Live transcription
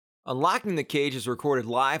Unlocking the Cage is recorded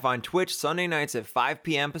live on Twitch Sunday nights at 5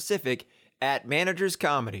 p.m. Pacific at Managers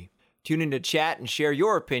Comedy. Tune in to chat and share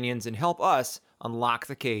your opinions and help us unlock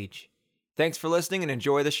the cage. Thanks for listening and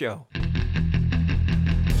enjoy the show.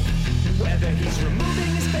 Whether he's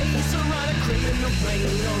removing his face or on a criminal plane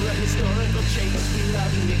or a historical chase, we love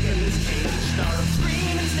Nicolas Cage. Star of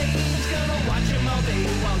screen and stage, gonna watch him all day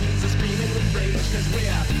while he's a screaming with rage, cause we're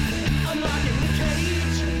unlocking the cage.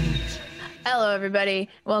 Hello, everybody.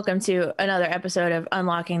 Welcome to another episode of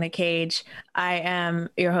Unlocking the Cage. I am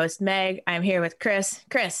your host, Meg. I'm here with Chris.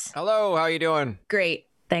 Chris. Hello, how you doing? Great.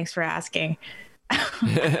 Thanks for asking.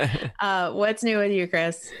 What's new with you,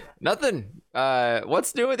 Chris? Nothing.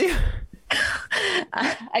 What's new with you?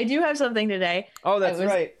 I do have something today. Oh, that's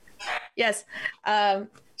right. Yes.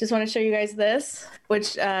 Just want to show you guys this,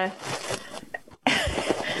 which oops,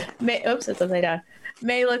 it's upside down.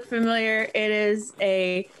 May look familiar. It is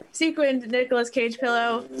a sequined Nicolas Cage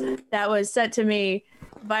pillow that was sent to me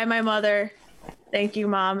by my mother. Thank you,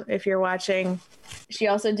 Mom, if you're watching. She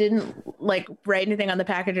also didn't write anything on the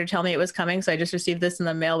package or tell me it was coming, so I just received this in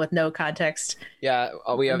the mail with no context. Yeah,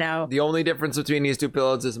 we have the only difference between these two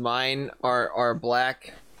pillows is mine are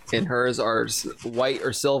black and hers are white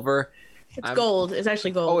or silver. It's gold. It's actually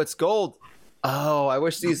gold. Oh, it's gold. Oh, I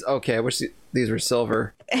wish these these were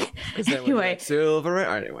silver. Anyway, silver.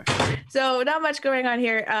 Anyway, so not much going on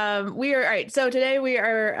here. We are all right. So today we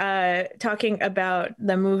are talking about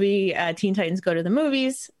the movie Teen Titans Go to the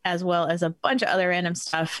Movies, as well as a bunch of other random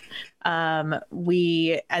stuff.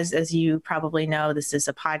 We, as you probably know, this is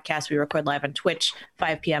a podcast. We record live on Twitch,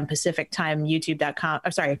 5 p.m. Pacific time.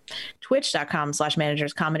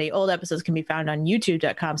 Twitch.com/managerscomedy. Old episodes can be found on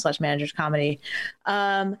youtube.com/managerscomedy.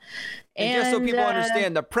 And just so people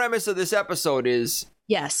understand, the premise of this episode is,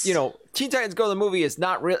 yes, Teen Titans Go to the Movie is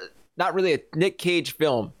not really a Nick Cage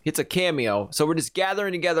film. It's a cameo. So we're just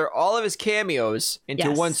gathering together all of his cameos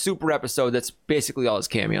into one super episode that's basically all his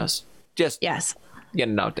cameos. Just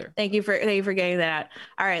getting it out there. Thank you for getting that out.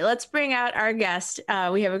 All right, let's bring out our guest.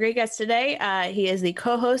 We have a great guest today. He is the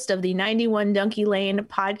co-host of the 91 Donkey Lane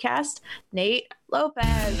podcast, Nate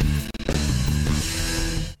Lopez.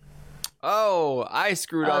 Oh, I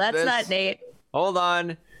screwed up. That's not Nate. Hold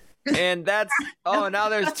on. And that's now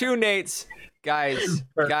there's two Nates. Guys,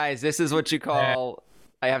 this is what you call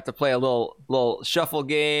I have to play a little shuffle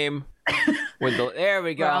game with there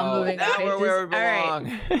we go. Now we're where we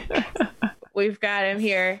belong. Right. We've got him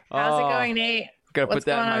here. How's it going, Nate? Gotta put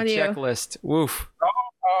that in my checklist. Woof.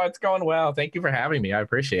 Oh, it's going well. Thank you for having me. I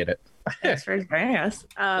appreciate it. Thanks for joining us.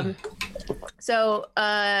 So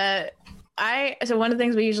one of the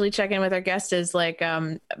things we usually check in with our guests is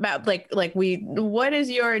about what is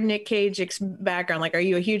your Nick Cage background? Are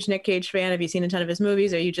you a huge Nick Cage fan? Have you seen a ton of his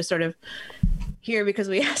movies? Are you just sort of here because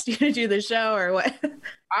we asked you to do the show, or what?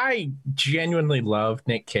 I genuinely love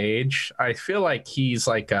Nick Cage. I feel like he's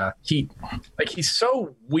he's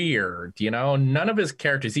so weird, None of his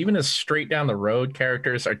characters, even his straight down the road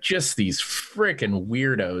characters, are just these freaking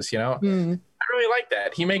weirdos, I really like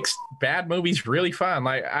that. He makes bad movies really fun.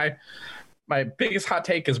 My biggest hot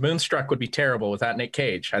take is Moonstruck would be terrible without Nick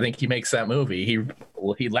Cage. I think he makes that movie. He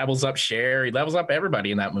levels up Cher. He levels up everybody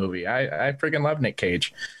in that movie. I freaking love Nick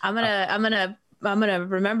Cage. I'm gonna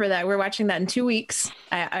remember that. We're watching that in 2 weeks.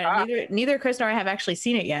 Neither Chris nor I have actually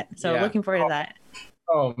seen it yet, so looking forward to that.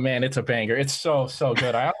 Oh man, it's a banger. It's so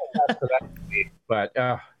good. I only watched that movie, but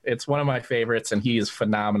it's one of my favorites, and he is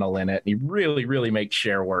phenomenal in it. He really, really makes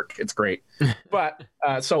Cher work. It's great. But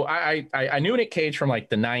so I knew Nick Cage from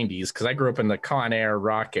the 90s because I grew up in the Con Air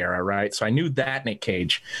rock era, right? So I knew that Nick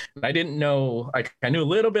Cage. I didn't know. I knew a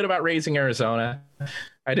little bit about Raising Arizona.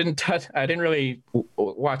 I didn't really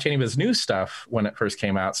watch any of his new stuff when it first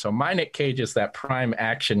came out. So my Nick Cage is that prime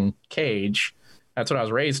action Cage. That's what I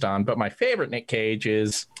was raised on. But my favorite Nick Cage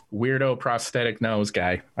is weirdo prosthetic nose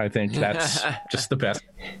guy. I think that's just the best.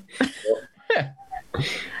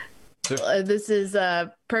 This is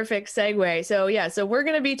a perfect segue. So we're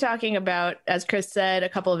going to be talking about, as Chris said, a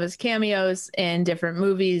couple of his cameos in different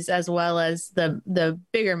movies, as well as the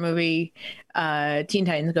bigger movie, Teen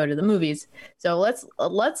Titans Go to the Movies. So let's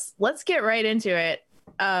get right into it.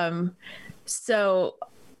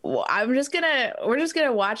 We're just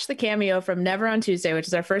gonna watch the cameo from Never on Tuesday, which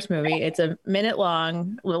is our first movie. It's a minute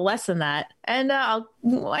long, a little less than that, and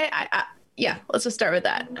let's just start with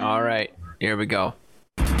that. All right, here we go.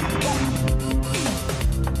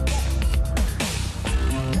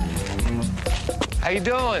 How you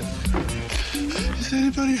doing? Is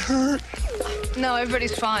anybody hurt? No,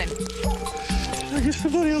 everybody's fine. I guess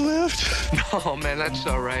somebody left. Oh man, that's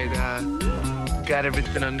all right. Got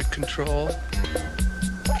everything under control.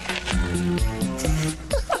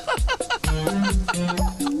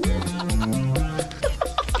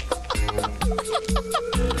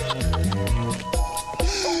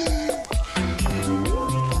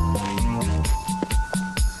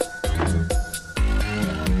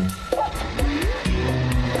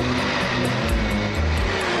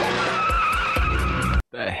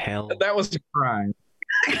 hell? That was a crime.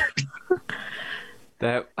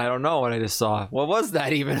 That I don't know what I just saw. What was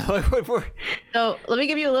that even? So let me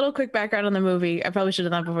give you a little quick background on the movie. I probably should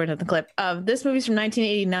have done before I did the clip. This movie's from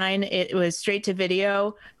 1989. It was straight to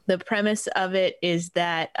video. The premise of it is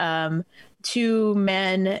that two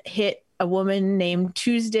men hit a woman named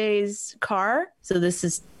Tuesday's car. So this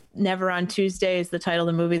is Never on Tuesday is the title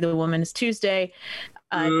of the movie. The woman is Tuesday.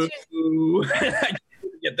 Boo.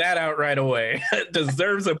 Get that out right away. It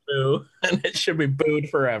deserves a boo, and it should be booed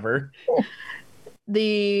forever.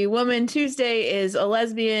 The woman Tuesday is a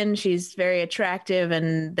lesbian. She's very attractive,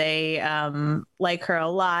 and they like her a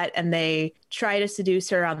lot, and they try to seduce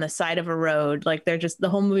her on the side of a road. Like they're just, the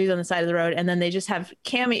whole movie's on the side of the road, and then they just have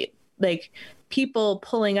people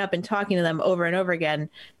pulling up and talking to them over and over again.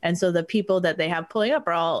 And so the people that they have pulling up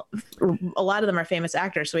are all, a lot of them are famous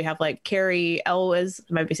actors. So we have like Cary Elwes,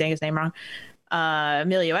 I might be saying his name wrong,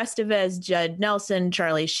 Emilio Estevez, Judd Nelson,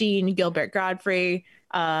 Charlie Sheen, Gilbert Godfrey.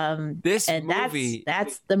 This movie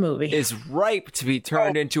that's the movie is ripe to be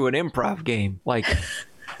turned into an improv game. Like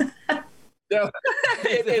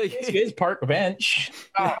it is park bench.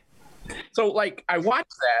 So like I watched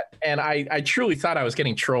that and I truly thought I was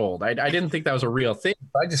getting trolled. I didn't think that was a real thing.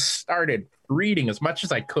 I just started reading as much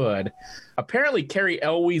as I could. Apparently Cary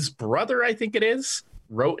Elwes' brother, I think it is,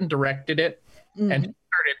 wrote and directed it, and he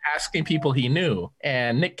started asking people he knew.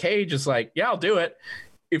 And Nick Cage is like, yeah, I'll do it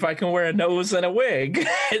if I can wear a nose and a wig.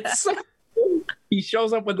 He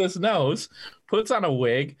shows up with this nose, puts on a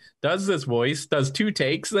wig, does this voice, does 2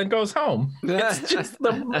 takes, then goes home. It's just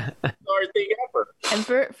the bizarre thing ever. And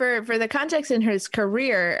for the context in his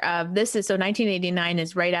career, this is, so 1989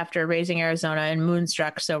 is right after Raising Arizona and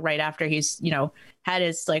Moonstruck. So right after he's, had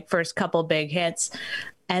his like first couple big hits.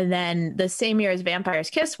 And then the same year as Vampire's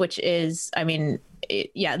Kiss, which is,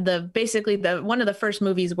 basically one of the first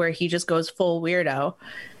movies where he just goes full weirdo.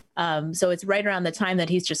 So it's right around the time that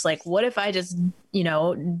he's just like, what if I just,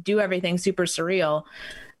 do everything super surreal?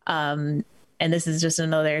 And this is just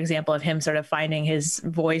another example of him sort of finding his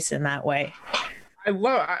voice in that way. I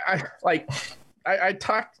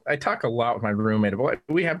talk a lot with my roommate.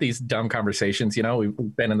 We have these dumb conversations,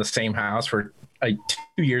 we've been in the same house for 2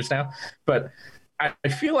 years now, but I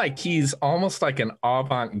feel like he's almost like an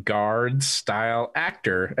avant-garde style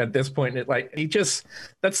actor at this point.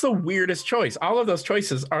 That's the weirdest choice. All of those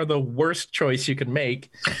choices are the worst choice you can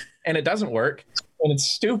make, and it doesn't work, and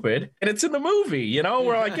it's stupid, and it's in the movie.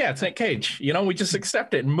 We're like, yeah, it's Nick Cage. We just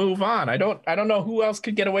accept it and move on. I don't know who else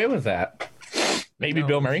could get away with that. Maybe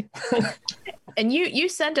Bill Murray. And you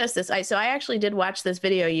sent us this. So I actually did watch this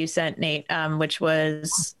video you sent, Nate, which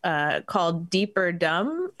was called Deeper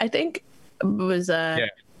Dumb, I think. Was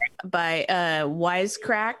by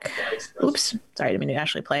Wisecrack. Oops, sorry, I didn't mean to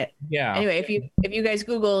actually play it. Yeah. Anyway, if you guys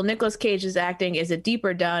Google Nicolas Cage's acting, is it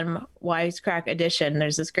Deeper Dumb Wisecrack edition?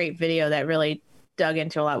 There's this great video that really dug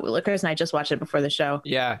into a lot. Chris and I just watched it before the show.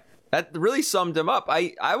 Yeah. That really summed him up.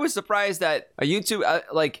 I was surprised that YouTube,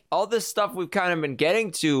 like all this stuff we've kind of been getting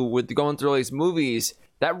to with going through all these movies,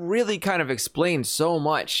 that really kind of explains so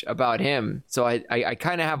much about him. So I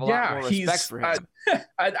kind of have a lot more respect for him.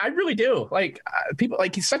 I really do. People,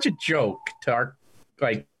 he's such a joke to our,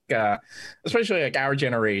 especially our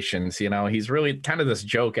generations. He's really kind of this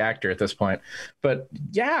joke actor at this point. But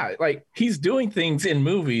yeah, he's doing things in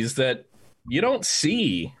movies that you don't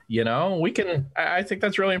see. I think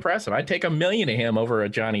that's really impressive. I'd take $1 million of him over a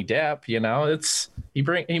Johnny Depp.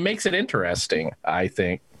 He makes it interesting, I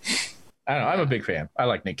think. I don't know. I'm a big fan. I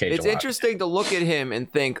like Nick Cage. It's interesting to look at him and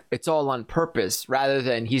think it's all on purpose rather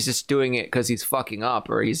than he's just doing it because he's fucking up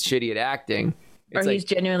or he's shitty at acting. Or he's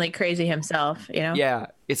genuinely crazy himself, Yeah.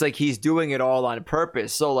 It's like he's doing it all on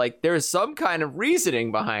purpose. So there's some kind of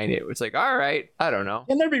reasoning behind it. It's like, all right, I don't know.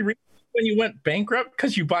 Can there be reason when you went bankrupt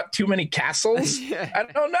because you bought too many castles? I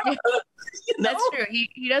don't know. That's true.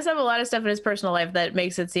 He does have a lot of stuff in his personal life that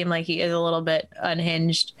makes it seem like he is a little bit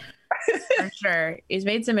unhinged. For sure. He's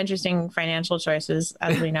made some interesting financial choices,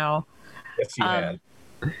 as we know. Yes, he has.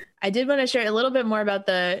 I did want to share a little bit more about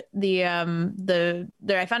I found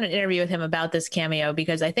an interview with him about this cameo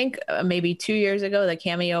because I think maybe 2 years ago the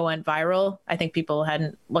cameo went viral. I think people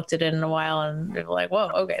hadn't looked at it in a while and they were like, whoa,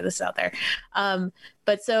 okay, this is out there.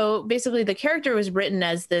 But so basically the character was written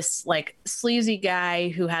as this sleazy guy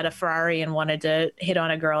who had a Ferrari and wanted to hit on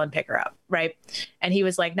a girl and pick her up. Right. And he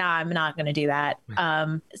was like, nah, I'm not going to do that.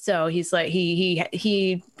 So he's like,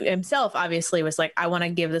 he himself obviously was like, I want to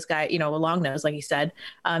give this guy, a long nose, like he said.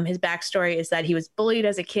 His backstory is that he was bullied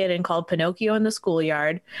as a kid and called Pinocchio in the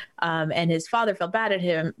schoolyard. And his father felt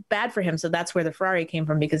bad for him. So that's where the Ferrari came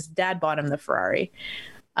from because dad bought him the Ferrari.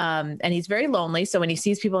 And he's very lonely. So when he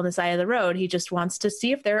sees people on the side of the road, he just wants to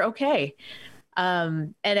see if they're okay.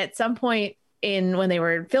 And at some point when they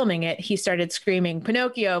were filming it, he started screaming,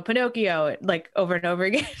 Pinocchio, Pinocchio, like over and over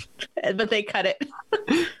again, but they cut it.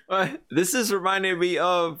 This is reminding me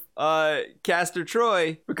of Castor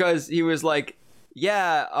Troy, because he was like,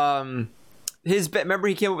 remember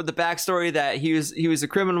he came up with the backstory that he was a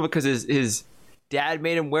criminal because his dad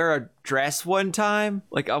made him wear a dress one time.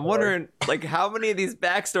 Like, I'm wondering, like, how many of these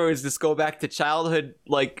backstories just go back to childhood,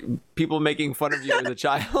 like people making fun of you as a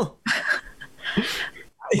child?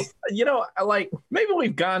 You know, like, maybe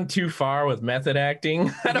we've gone too far with method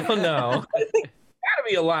acting. I don't know. Gotta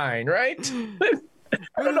be a line, right?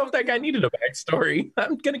 I don't know if that guy needed a backstory.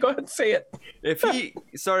 I'm gonna go ahead and say it. If he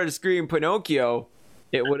started screaming Pinocchio,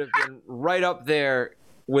 it would have been right up there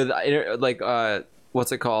with like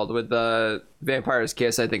what's it called, with the Vampire's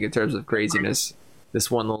Kiss, I think, in terms of craziness. This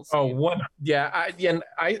one little scene. Oh, one, yeah.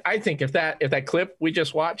 I think if that clip we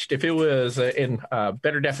just watched, if it was in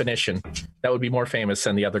better definition, that would be more famous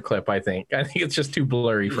than the other clip. I think it's just too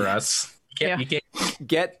blurry for us. You can't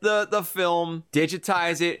get the film,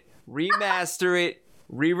 digitize it, remaster it,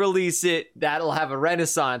 re-release it. That'll have a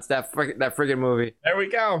renaissance. That friggin' movie. There we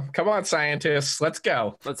go. Come on, scientists. Let's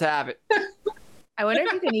go. Let's have it. I wonder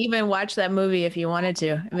if you can even watch that movie if you wanted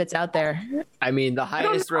to, if it's out there. I mean, the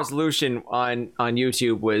highest resolution on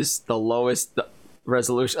YouTube was the lowest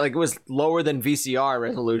resolution. Like, it was lower than VCR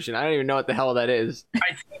resolution. I don't even know what the hell that is.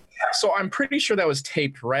 So I'm pretty sure that was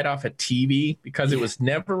taped right off a TV because it was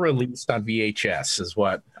never released on VHS, is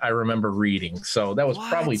what I remember reading. So that was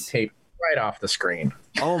probably taped right off the screen.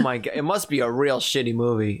 Oh my god! It must be a real shitty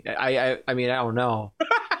movie. I mean, I don't know.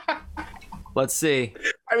 Let's see.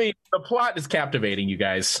 I mean, the plot is captivating, you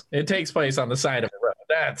guys. It takes place on the side of the road.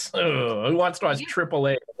 That's who wants to watch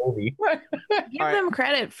AAA movie? Give them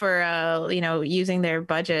credit for using their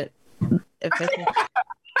budget efficiently.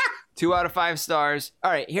 2 out of 5 stars.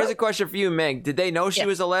 All right, here's a question for you, Meg. Did they know she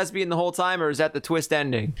was a lesbian the whole time, or is that the twist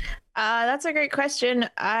ending? That's a great question.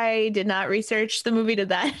 I did not research the movie to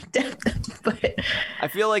that depth, but I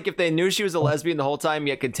feel like if they knew she was a lesbian the whole time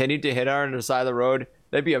yet continued to hit her on the side of the road,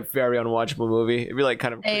 that'd be a very unwatchable movie. It'd be like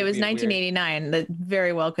kind of. Hey, it was 1989. That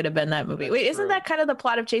very well could have been that movie. Wait, isn't that kind of the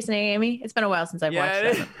plot of Chasing Amy? It's been a while since I've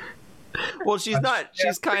watched it. Well, she's not.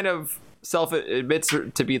 She's kind of self-admits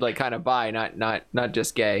to be like kind of bi, not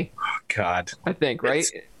just gay. Oh, God, I think, right?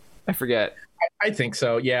 I forget. I think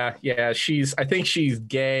so. Yeah. I think she's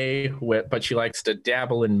gay, but she likes to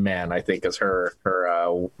dabble in men, I think is her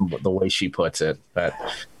the way she puts it. But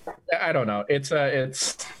I don't know.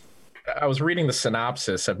 I was reading the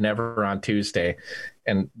synopsis of Never on Tuesday,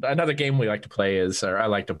 and another game I like to play is,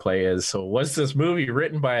 so was this movie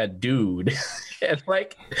written by a dude? And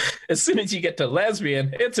like, as soon as you get to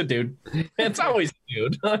lesbian, it's a dude. It's always a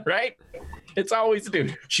dude, right? It's always a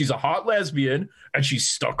dude. She's a hot lesbian, and she's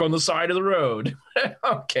stuck on the side of the road.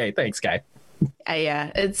 Okay, thanks, guy.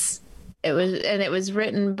 It was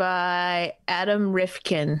written by Adam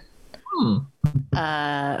Rifkin. Who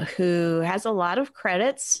has a lot of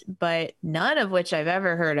credits, but none of which I've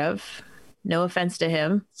ever heard of. No offense to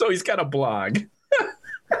him. So he's got a blog.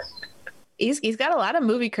 He's got a lot of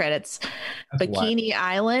movie credits. That's Bikini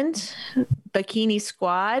Island, Bikini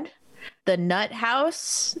Squad, The Nut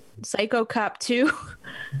House, Psycho Cop 2.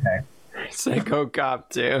 Okay. Psycho Cop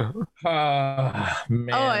 2. Man.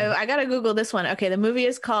 Oh, I gotta Google this one. Okay, the movie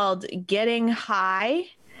is called Getting High.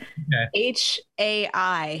 Okay.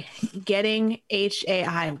 HAI. Getting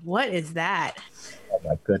HAI. What is that? Oh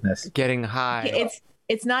my goodness. Getting High.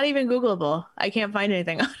 It's not even Googleable. I can't find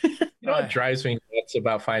anything on it. You know what drives me nuts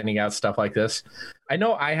about finding out stuff like this? I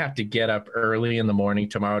know I have to get up early in the morning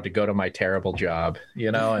tomorrow to go to my terrible job,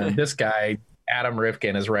 and this guy, Adam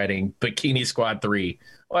Rifkin, is writing Bikini Squad 3.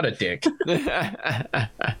 What a dick.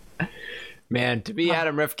 Man, to be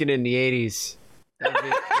Adam Rifkin in the 80s,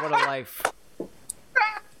 what a life.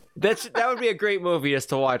 That would be a great movie just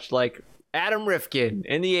to watch, like Adam Rifkin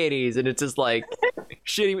in the 80s, and it's just like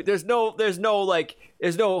shitty. There's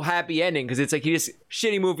no happy ending because it's like he just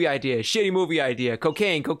shitty movie idea,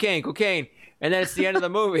 cocaine, and then it's the end of the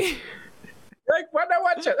movie. Like, why not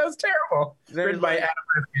watch it? That was terrible. Written by Adam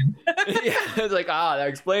Rifkin. Yeah, it's like, that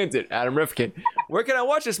explains it. Adam Rifkin. Where can I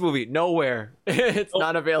watch this movie? Nowhere. It's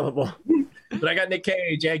not available. But I got Nick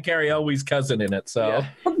Cage and Carrie Elwes' cousin in it, so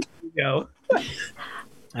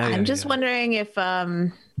I'm just wondering if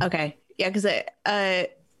because I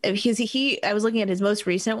was looking at his most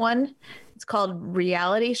recent one. It's called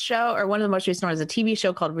Reality Show, or one of the most recent ones, a TV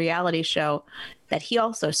show called Reality Show that he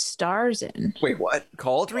also stars in. Wait, what?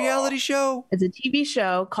 Called reality show? It's a TV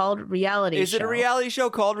show called Reality Show. Is it a reality show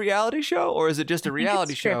called Reality Show, or is it just a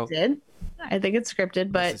reality show? I think it's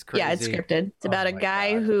scripted, but yeah, it's scripted. It's about a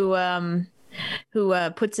guy God. who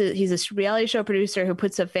he's a reality show producer who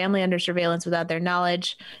puts a family under surveillance without their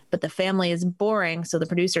knowledge, but the family is boring, so the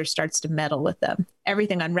producer starts to meddle with them.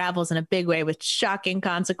 Everything unravels in a big way with shocking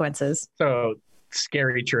consequences. So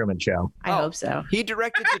Scary Truman Show. I hope so. He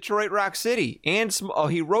directed Detroit Rock City and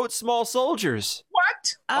he wrote Small Soldiers.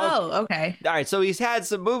 What? Oh, okay. All right, so he's had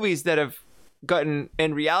some movies that have gotten,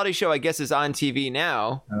 and reality show I guess is on TV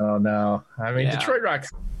now. Oh no! I mean, Yeah. Detroit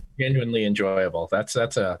Rock's genuinely enjoyable. That's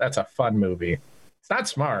a fun movie. It's not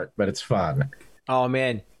smart, but it's fun. Oh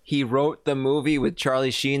man, he wrote the movie with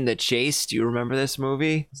Charlie Sheen, The Chase. Do you remember this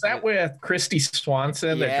movie? Is that with Christy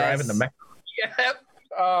Swanson? They're Yes. driving the Mexico. Yeah.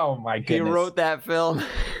 Oh my He goodness! wrote that film.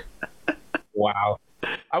 Wow.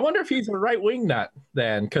 I wonder if he's a right wing nut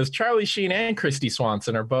then, because Charlie Sheen and Christy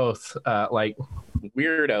Swanson are both like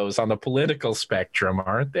weirdos on the political spectrum,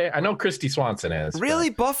 aren't they? I know Christy Swanson is. but- Really,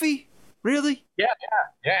 Buffy? Really?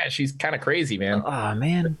 Yeah, she's kind of crazy, man. Oh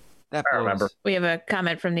man, that I blows. remember. We have a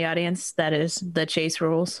comment from the audience that is the chase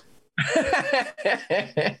rules.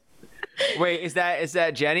 Wait, is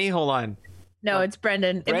that Jenny? Hold on. No, it's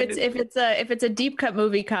Brendan. Brendan? If it's a deep cut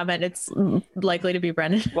movie comment, it's likely to be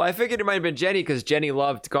Brendan. Well, I figured it might have been Jenny because Jenny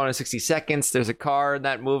loved Gone in 60 Seconds. There's a car in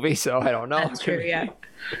that movie, so I don't know. That's true. Yeah.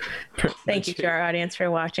 Thank you to our audience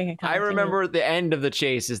for watching and I commenting. remember the end of The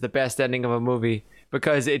Chase is the best ending of a movie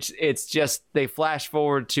because it's just they flash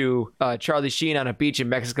forward to Charlie Sheen on a beach in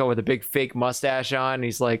Mexico with a big fake mustache on.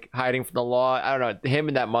 He's like hiding from the law. I don't know. Him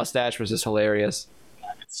and that mustache was just hilarious.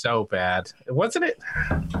 So bad. Wasn't it?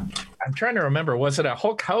 I'm trying to remember. Was it a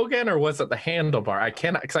Hulk Hogan or was it the handlebar? I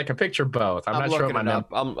cannot, because I can picture both. I'm not sure looking what it my up.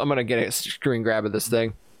 I'm gonna get a screen grab of this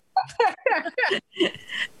thing.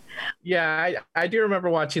 Yeah, I do remember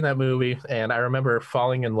watching that movie, and I remember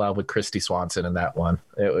falling in love with Christy Swanson in that one.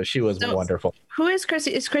 She was So- wonderful. Who is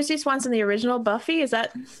Christy? Is Christy Swanson the original Buffy?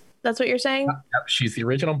 That's what you're saying? Yep, she's the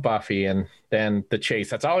original Buffy, and then The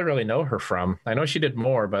Chase. That's all I really know her from. I know she did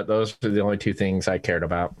more, but those are the only two things I cared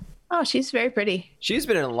about. Oh, she's very pretty. She's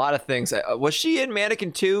been in a lot of things. Was she in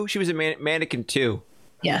Mannequin 2? She was in Mannequin 2,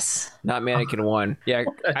 Yes. not Mannequin 1. Yeah,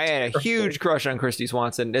 I had a huge crush on Christy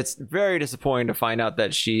Swanson. It's very disappointing to find out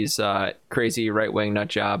that she's crazy right-wing nut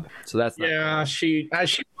job. So that's not Yeah, she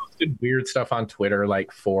posted weird stuff on Twitter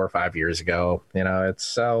like 4 or 5 years ago. You know, it's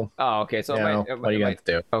so. Oh, okay. So You know, what are you going to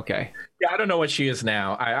do? okay. Yeah, I don't know what she is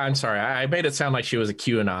now. I'm sorry. I made it sound like she was a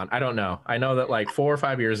QAnon. I don't know. I know that like 4 or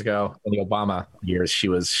 5 years ago in the Obama years, she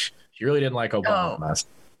really didn't like Obama.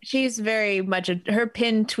 She's very much her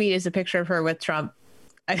pinned tweet is a picture of her with Trump.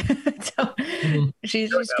 So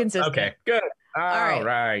she's consistent. Okay, good. All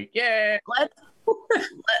right. Yeah.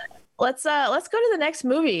 Let's go to the next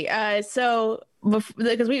movie. So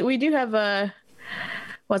because we do have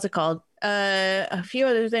what's it called? A few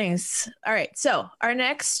other things. All right. So our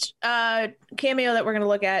next cameo that we're going to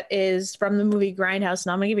look at is from the movie Grindhouse.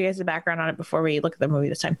 And I'm going to give you guys the background on it before we look at the movie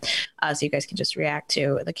this time. So you guys can just react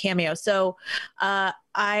to the cameo. So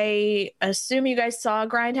I assume you guys saw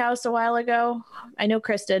Grindhouse a while ago. I know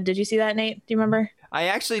Krista. Did you see that, Nate? Do you remember? I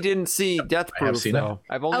actually didn't see Death Proof, seen though.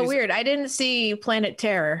 I've only Oh, weird. I didn't see Planet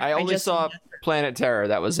Terror. I only just saw Planet Terror.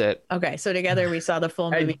 That was it. Okay. So together we saw the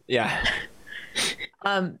full movie. Yeah.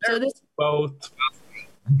 So this Both.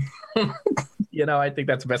 You know, I think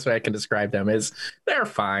that's the best way I can describe them is they're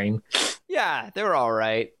fine. Yeah, they were all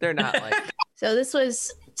right. They're not like So this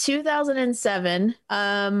was 2007.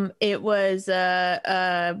 It was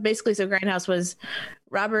basically so Grindhouse was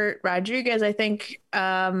Robert Rodriguez, I think,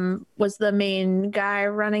 was the main guy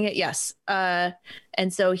running it. Yes.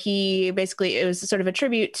 And so it was sort of a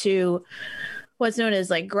tribute to what's known as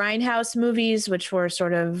like Grindhouse movies, which were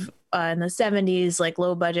sort of in the 70s, like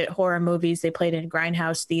low budget horror movies. They played in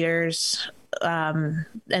Grindhouse theaters. And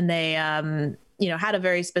they, had a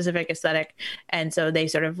very specific aesthetic. And so they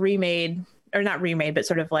sort of not remade, but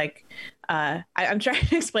sort of like, I'm trying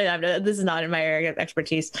to explain that. This is not in my area of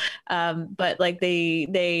expertise. But like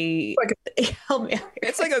they help me out.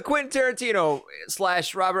 it's like a Quentin Tarantino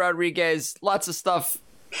 / Robert Rodriguez. Lots of stuff.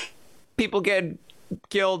 People get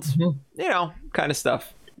killed, kind of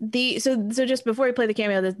stuff. So just before we play the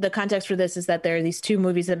cameo, the context for this is that there are these two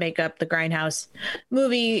movies that make up the Grindhouse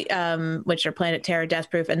movie, which are Planet Terror, Death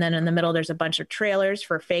Proof, and then in the middle there's a bunch of trailers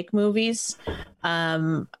for fake movies.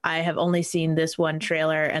 I have only seen this one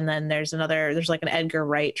trailer, and then there's like an Edgar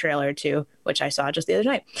Wright trailer too, which I saw just the other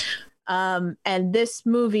night. And this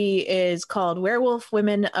movie is called Werewolf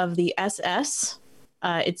Women of the SS.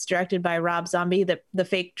 It's directed by Rob Zombie. The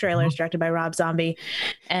fake trailer is directed by Rob Zombie,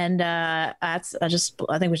 and I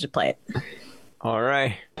think we should play it. All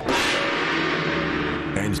right.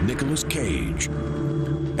 And Nicolas Cage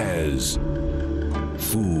as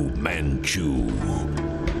Fu Manchu.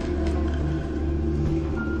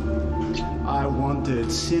 I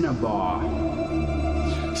wanted Cinnabar.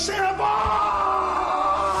 Cinnabar!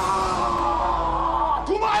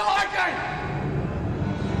 To my liking!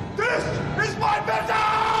 This is my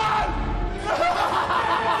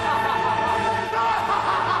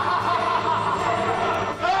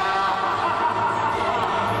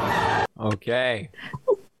Okay.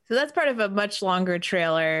 So that's part of a much longer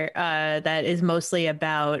trailer that is mostly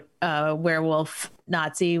about werewolf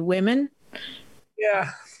Nazi women.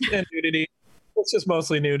 Yeah, and nudity. It's just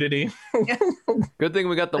mostly nudity. Good thing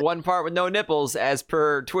we got the one part with no nipples, as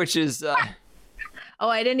per Twitch's. Oh,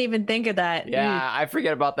 I didn't even think of that. Yeah, I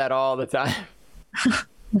forget about that all the time.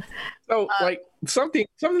 So, like something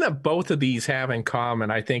that both of these have in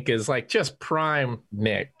common, I think, is like just prime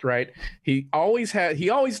Nick, right? He always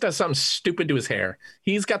does something stupid to his hair.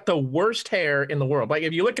 He's got the worst hair in the world. Like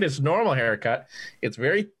if you look at his normal haircut, it's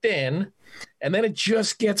very thin, and then it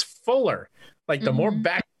just gets fuller. Like the more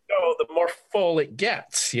back you go, the more full it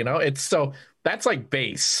gets. You know, that's like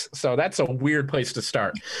base. So that's a weird place to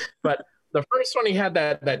start, but. The first one, he had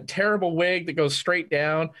that terrible wig that goes straight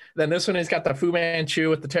down. Then this one, he's got the Fu Manchu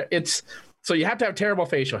with so you have to have terrible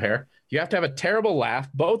facial hair. You have to have a terrible laugh.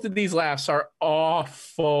 Both of these laughs are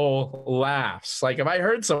awful laughs. Like if I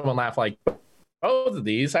heard someone laugh like both of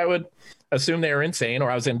these, I would assume they were insane or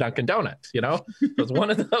I was in Dunkin' Donuts, you know? It was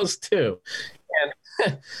one of those two.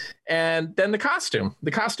 And then the costume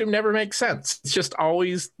never makes sense. It's just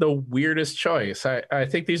always the weirdest choice. I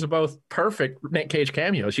think these are both perfect Nick Cage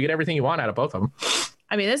cameos. You get everything you want out of both of them.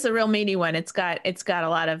 I mean, this is a real meaty one. It's got a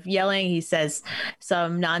lot of yelling. He says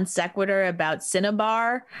some non sequitur about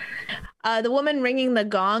Cinnabar. The woman ringing the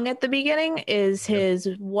gong at the beginning is his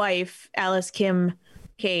wife, Alice Kim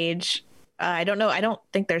Cage. I don't know. I don't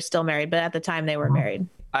think they're still married, but at the time they were married.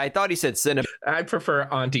 I thought he said cinema. I prefer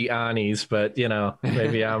Auntie Annie's, but you know,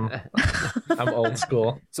 maybe I'm old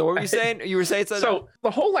school. So what were you saying? You were saying something? So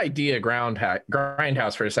the whole idea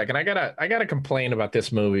Grindhouse for a second. I gotta complain about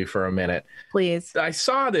this movie for a minute. Please. I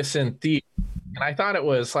saw this in theater and I thought it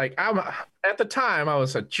was like at the time I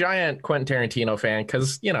was a giant Quentin Tarantino fan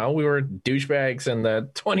because you know we were douchebags in the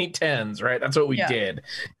 2010s, right? That's what we did,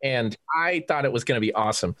 and I thought it was going to be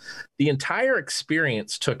awesome. The entire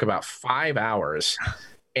experience took about 5 hours.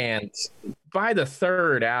 And by the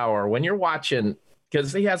third hour, when you're watching,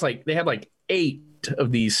 because they had like 8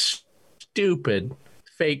 of these stupid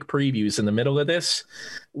fake previews in the middle of this.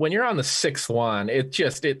 When you're on the 6th one,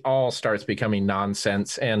 it all starts becoming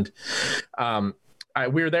nonsense. And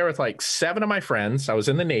we were there with like 7 of my friends. I was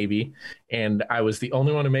in the Navy, and I was the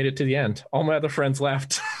only one who made it to the end. All my other friends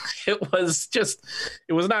left. It was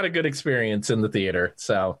not a good experience in the theater.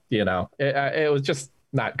 So you know, it was just.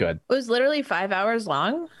 Not good. It was literally 5 hours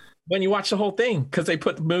long. When you watch the whole thing, because they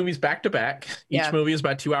put the movies back to back. Each movie is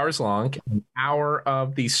about 2 hours long. An hour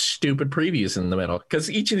of these stupid previews in the middle,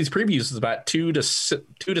 because each of these previews is about 2 to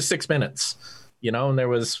 6 minutes. You know, and there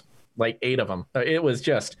was like 8 of them. It was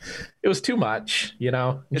too much. You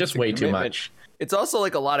know, just way too much. It's also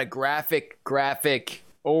like a lot of graphic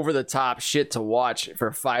over the top shit to watch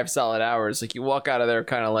for 5 solid hours. Like you walk out of there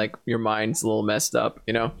kind of like your mind's a little messed up,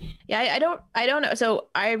 you know? Yeah, I don't know. So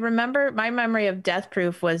I remember my memory of Death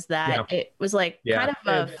Proof was that it was like kind of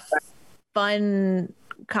a fun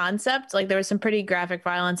concept. Like there was some pretty graphic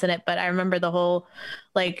violence in it, but I remember the whole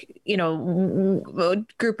like, you know,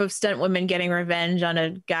 group of stunt women getting revenge on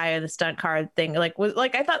a guy in the stunt car thing. Like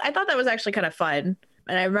I thought that was actually kind of fun.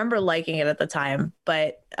 And I remember liking it at the time,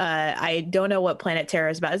 but I don't know what Planet Terror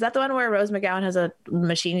is about. Is that the one where Rose McGowan has a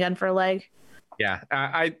machine gun for a leg? Yeah,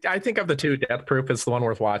 I think of the two, Death Proof is the one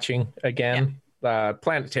worth watching again. Yeah.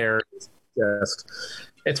 Planet Terror is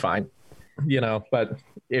it's fine, you know. But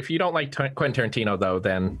if you don't like Quentin Tarantino, though,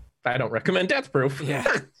 then I don't recommend Death Proof. Yeah,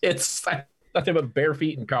 it's nothing but bare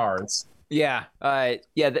feet and cars. Yeah,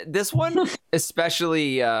 this one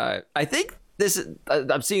especially. I think.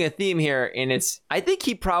 I'm seeing a theme here, and I think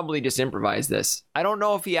he probably just improvised this. I don't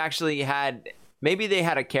know if he actually maybe they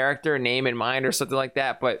had a character name in mind or something like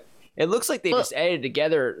that, but it looks like they just edited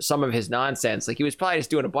together some of his nonsense. Like he was probably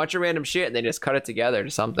just doing a bunch of random shit and they just cut it together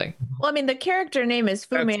to something. Well, I mean, the character name is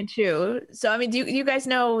Fu Manchu. So, I mean, do you guys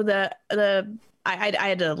know I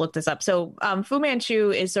had to look this up. So Fu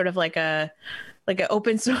Manchu is sort of like a an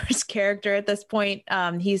open source character at this point.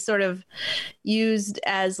 He's sort of used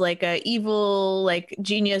as like a evil, like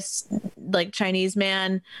genius, like Chinese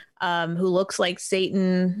man who looks like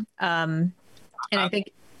Satan. And I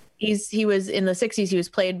think he was in the 60s. He was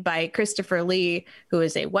played by Christopher Lee, who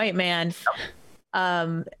is a white man.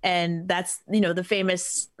 And that's, the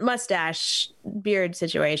famous mustache beard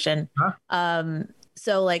situation.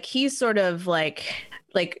 So like he's sort of like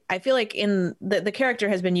I feel like in the character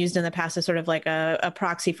has been used in the past as sort of like a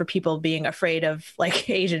proxy for people being afraid of like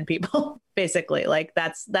Asian people, basically. Like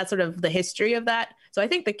that's sort of the history of that. So I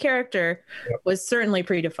think the character was certainly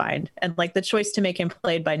predefined, and like the choice to make him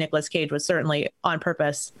played by Nicolas Cage was certainly on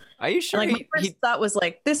purpose. Are you sure? And, like my first thought was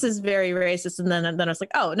like, this is very racist, and then I was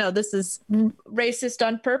like, oh no, this is racist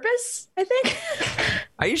on purpose, I think.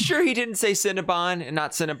 Are you sure he didn't say Cinnabon and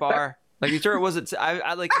not Cinnabar? Like, you sure it wasn't?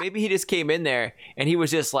 I like, maybe he just came in there and he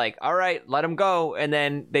was just like, all right, let him go. And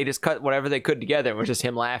then they just cut whatever they could together. It was just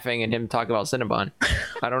him laughing and him talking about Cinnabon.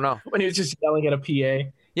 I don't know. When he was just yelling at a PA.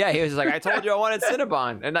 Yeah, he was just like, I told you I wanted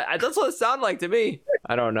Cinnabon. And that's what it sounded like to me.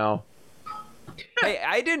 I don't know. Hey,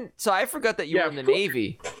 I forgot that you were in the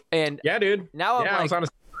Navy. And yeah, dude. Now I'm I was on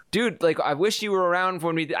dude, like, I wish you were around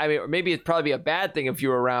when maybe it'd probably be a bad thing if you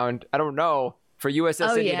were around. I don't know. For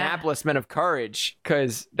USS Indianapolis, Men of Courage,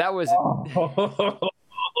 because that was.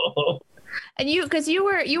 And because you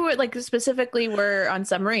were like specifically were on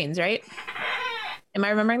submarines, right? Am I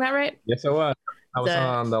remembering that right? Yes, I was. I was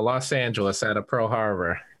on the Los Angeles out of Pearl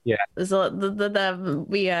Harbor. Yeah. So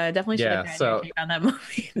we definitely should have had your take on that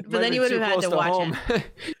movie, but then you would have had to watch it.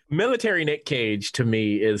 Military Nick Cage to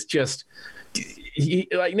me is just.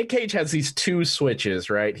 Like Nick Cage has these two switches,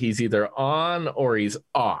 right? He's either on or he's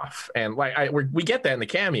off, and like we get that in the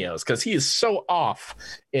cameos because he is so off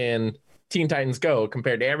in Teen Titans Go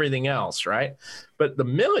compared to everything else, right? But the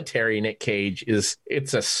military Nick Cage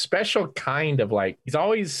it's a special kind of like he's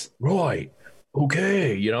always right.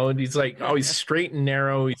 Okay, and he's like always straight and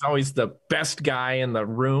narrow. He's always the best guy in the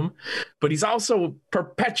room, but he's also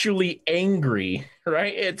perpetually angry,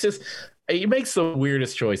 right? It's just. He makes the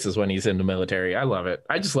weirdest choices when he's in the military. I love it.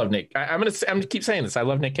 I just love Nick. I'm gonna keep saying this. I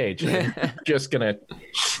love Nick Cage. Just gonna.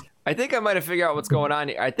 I think I might have figured out what's going on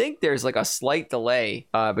here. I think there's like a slight delay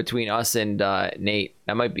between us and Nate.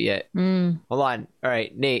 That might be it. Hold on. All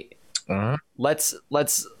right, Nate. Let's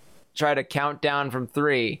try to count down from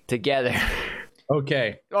 3 together.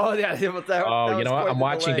 Okay. Oh yeah. That you know what? I'm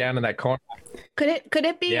watching down in that corner. Could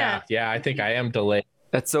it be? Yeah. I think I am delayed.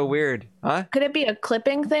 That's so weird, huh? Could it be a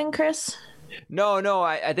clipping thing, Chris? No.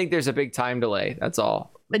 I think there's a big time delay. That's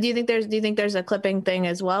all. But do you think there's a clipping thing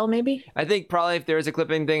as well? Maybe. I think probably if there's a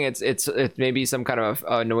clipping thing, it's maybe some kind of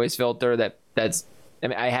a noise filter that's. I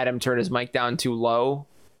mean, I had him turn his mic down too low,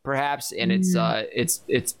 perhaps, and it's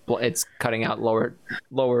cutting out lower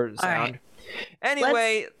sound. Right.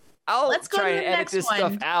 Anyway, let's try and edit this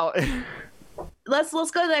stuff out. Let's go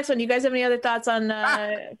to the next one. You guys have any other thoughts on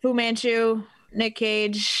Fu Manchu? Nick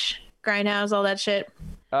Cage, Grindhouse, all that shit.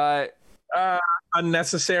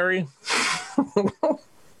 Unnecessary.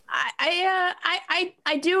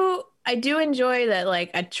 I do enjoy that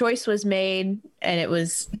like a choice was made and it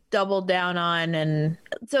was doubled down on, and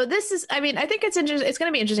so this is. I mean, I think it's interesting. It's going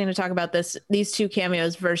to be interesting to talk about these two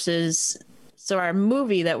cameos versus our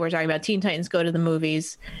movie that we're talking about, Teen Titans Go to the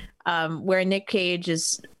Movies, where Nick Cage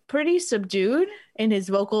is pretty subdued in his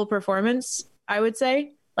vocal performance. I would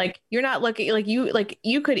say. Like you're not looking like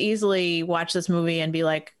you could easily watch this movie and be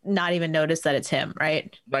like not even notice that it's him,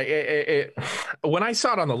 right? Like when I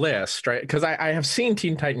saw it on the list, right? Because I have seen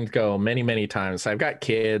Teen Titans Go many times. I've got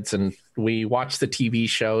kids and we watch the TV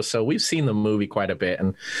show, so we've seen the movie quite a bit.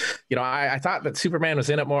 And I thought that Superman was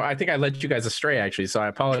in it more. I think I led you guys astray actually, so I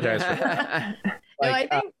apologize for that. No, I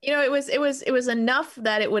think it was enough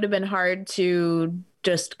that it would have been hard to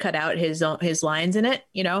just cut out his lines in it,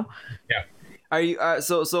 Yeah. Are you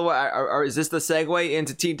so is this the segue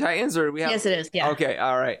into Teen Titans, or do we have? Yes, it is. Yeah. Okay.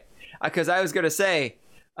 All right. Because I was gonna say,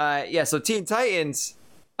 so Teen Titans.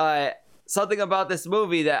 Something about this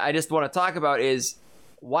movie that I just want to talk about is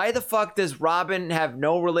why the fuck does Robin have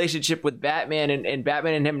no relationship with Batman, and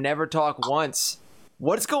Batman and him never talk once?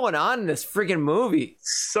 What's going on in this freaking movie?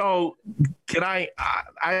 So can I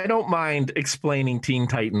don't mind explaining Teen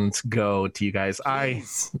Titans Go to you guys.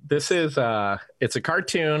 This is it's a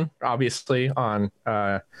cartoon, obviously on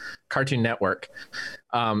Cartoon Network.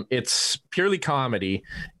 It's purely comedy,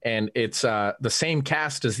 and it's the same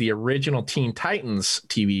cast as the original Teen Titans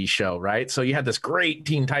TV show, right? So you had this great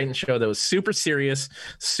Teen Titans show that was super serious,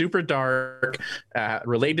 super dark,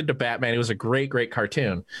 related to Batman. It was a great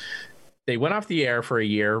cartoon. They went off the air for a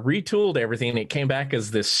year, retooled everything, and it came back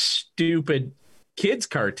as this stupid kids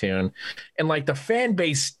cartoon, and like the fan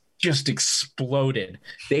base just exploded.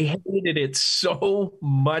 They hated it so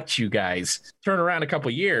much, you guys. Turn around a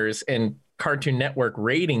couple years and Cartoon Network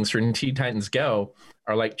ratings for Teen Titans Go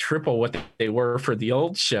are like triple what they were for the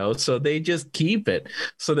old show, so they just keep it.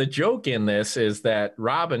 So the joke in this is that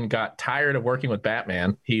Robin got tired of working with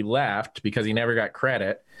Batman. He left because he never got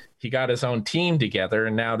credit. He got his own team together,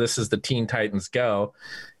 and now this is the Teen Titans Go.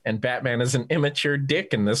 And Batman is an immature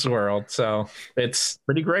dick in this world, so it's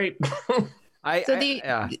pretty great.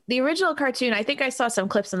 The original cartoon, I think I saw some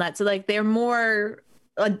clips on that. So like they're more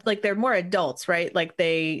adults, right? Like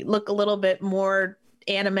they look a little bit more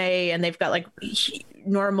anime, and they've got like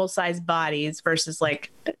normal sized bodies versus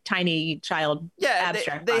like tiny child. Yeah,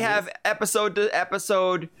 they have episode to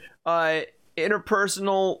episode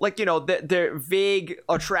interpersonal, like, you know, their vague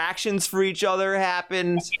attractions for each other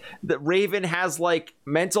happens. That Raven has like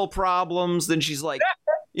mental problems, then she's like,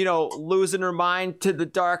 you know, losing her mind to the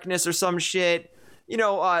darkness or some shit. You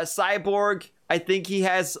know, Cyborg, I think he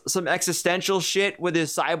has some existential shit with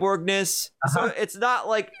his cyborgness. So it's not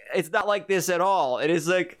like this at all. It is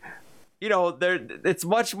like, you know, it's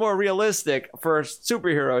much more realistic for a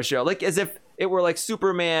superhero show, like as if it were like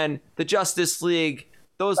Superman, the Justice League,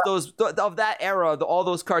 those of that era, all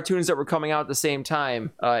those cartoons that were coming out at the same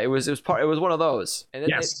time. It was one of those. And then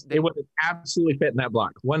yes, it would absolutely fit in that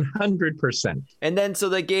block, 100%. And then so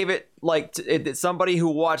they gave it like somebody who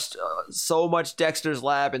watched so much Dexter's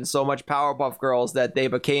Lab and so much Powerpuff Girls that they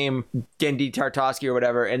became Gendy Tartakovsky or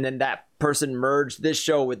whatever, and then that person merged this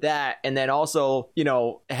show with that, and then also, you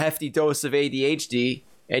know, a hefty dose of ADHD,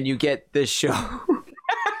 and you get this show.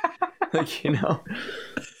 Like, you know.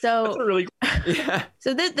 So that's really yeah.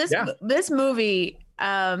 So this movie,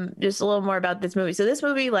 just a little more about this movie. So this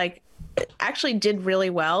movie like actually did really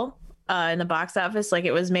well in the box office. Like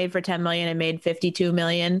it was made for 10 million and made 52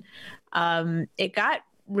 million. It got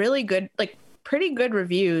really good, like pretty good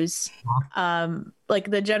reviews. Like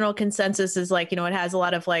the general consensus is like, you know, it has a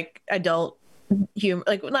lot of like adult humor,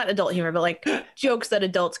 like not adult humor, but like jokes that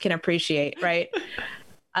adults can appreciate, right?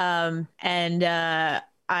 I'm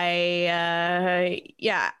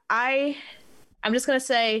just gonna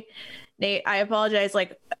say, Nate, I apologize.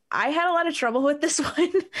 Like I had a lot of trouble with this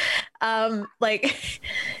one. Like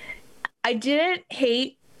I didn't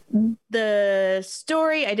hate the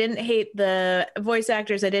story. I didn't hate the voice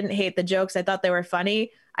actors. I didn't hate the jokes. I thought they were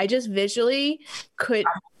funny. I just visually could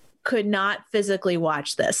not physically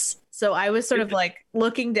watch this. So I was sort of like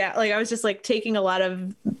looking down, like I was just like taking a lot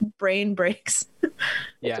of brain breaks.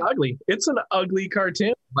 Yeah. It's ugly. It's an ugly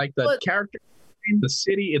cartoon. Like the character in the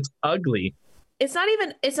city, it's ugly. It's not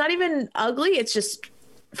even ugly. It's just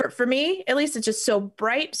for me, at least, it's just so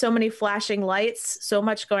bright, so many flashing lights, so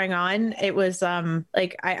much going on. It was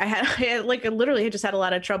like I literally just had a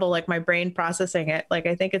lot of trouble, like my brain processing it. Like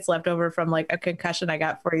I think it's left over from like a concussion I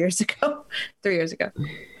got 3 years ago.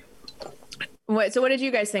 So what did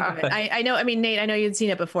you guys think of it? I know, I mean, Nate, I know you'd seen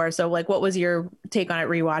it before. So like, what was your take on it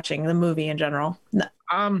rewatching the movie in general? No.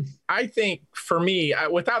 I think for me,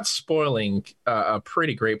 without spoiling a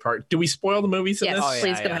pretty great part, do we spoil the movies in this? Yes,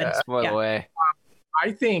 please go ahead. Spoil away.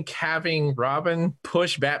 I think having Robin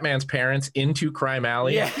push Batman's parents into Crime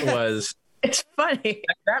Alley was... It's funny.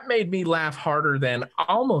 That made me laugh harder than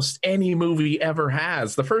almost any movie ever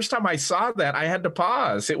has. The first time I saw that, I had to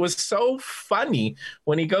pause. It was so funny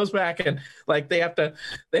when he goes back and like they have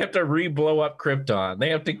to re-blow up Krypton. They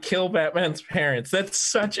have to kill Batman's parents. That's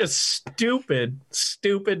such a stupid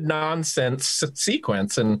nonsense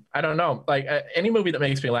sequence. And I don't know, like any movie that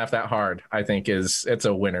makes me laugh that hard, I think it's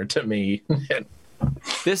a winner to me.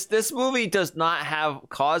 This movie does not have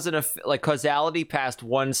causality past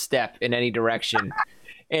one step in any direction,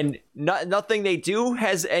 and nothing they do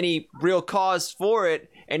has any real cause for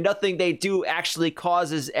it, and nothing they do actually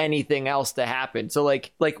causes anything else to happen. So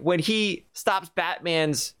like when he stops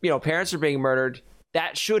Batman's, you know, parents are being murdered,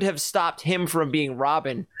 that should have stopped him from being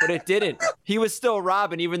Robin, but it didn't. He was still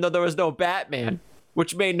Robin even though there was no Batman.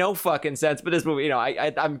 Which made no fucking sense, but this movie, you know,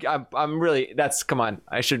 I'm really, come on,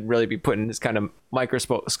 I should really be putting this kind of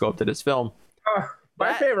microscope to this film.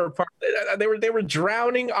 My favorite part, they were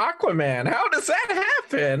drowning Aquaman. How does that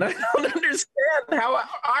happen? I don't understand how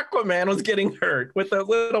Aquaman was getting hurt with the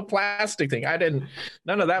little plastic thing.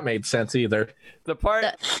 None of that made sense either. The part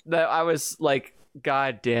that I was like,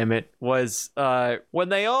 God damn it, was when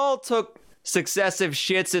they all took successive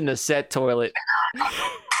shits in the set toilet.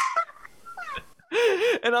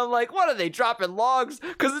 And I'm like, what are they dropping logs?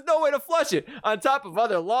 Because there's no way to flush it. On top of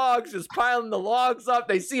other logs, just piling the logs up.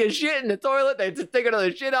 They see a shit in the toilet. They just take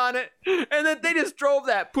another shit on it. And then they just drove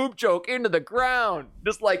that poop joke into the ground.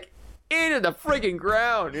 Just like into the freaking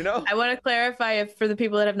ground, you know? I want to clarify if for the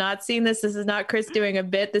people that have not seen this is not Chris doing a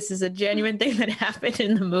bit. This is a genuine thing that happened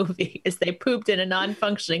in the movie. Is they pooped in a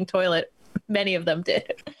non-functioning toilet. Many of them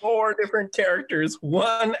did. 4 different characters,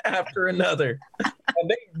 one after another. And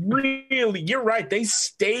they really, you're right, they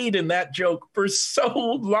stayed in that joke for so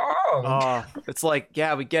long. It's like,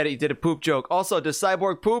 yeah, we get it. He did a poop joke. Also, does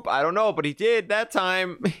Cyborg poop? I don't know, but he did that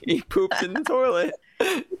time. He pooped in the toilet.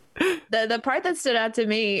 The part that stood out to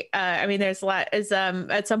me, I mean, there's a lot, is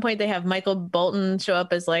at some point they have Michael Bolton show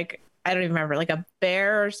up as like, I don't even remember, like a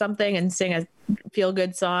bear or something and sing a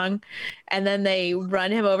feel-good song. And then they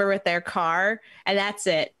run him over with their car and that's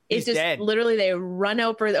it. It's just dead. Literally they run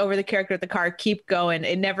over the character with the car, keep going.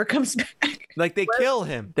 It never comes back. Like they kill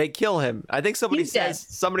him. They kill him. I think somebody He's dead.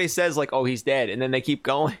 says like, oh, he's dead. And then they keep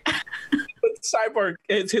going. But Cyborg,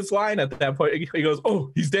 it's his line at that point. He goes,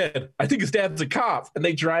 oh, he's dead. I think his dad's a cop. And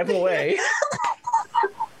they drive away.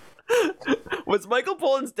 Was Michael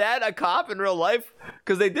Bolton's dad a cop in real life?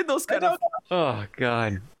 Because they did those kind of... Oh,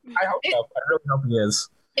 God. I hope so. I really hope he is.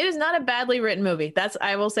 It is not a badly written movie.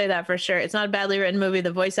 I will say that for sure. It's not a badly written movie.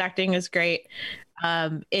 The voice acting is great.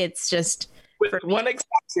 It's just... With one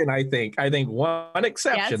exception, I think. One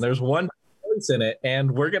exception. Yes? There's one voice in it, and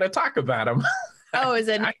we're going to talk about him. Oh, is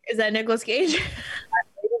that Nicolas Cage?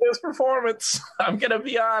 His performance. I'm going to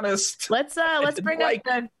be honest. Let's bring up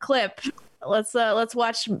the clip. Let's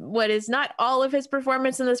watch what is not all of his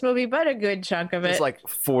performance in this movie, but a good chunk of it. It's like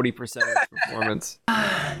 40% of his performance.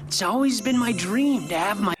 It's always been my dream to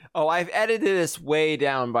have my... Oh, I've edited this way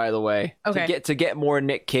down, by the way. Okay. To get more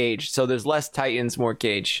Nick Cage. So there's less Titans, more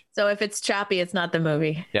Cage. So if it's choppy, it's not the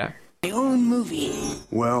movie. Yeah. my own movie.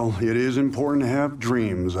 Well, it is important to have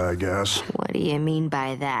dreams, I guess. What do you mean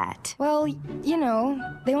by that? Well, you know,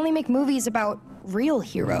 they only make movies about real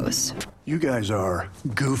heroes. You guys are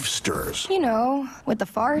goofsters. You know, with the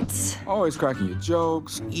farts. Always cracking your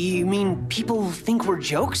jokes. You mean people think we're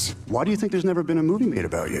jokes? Why do you think there's never been a movie made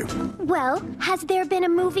about you? Well, has there been a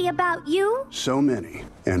movie about you? So many,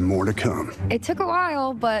 and more to come. It took a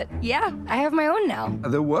while, but yeah, I have my own now.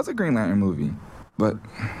 There was a Green Lantern movie, but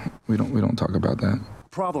we don't talk about that.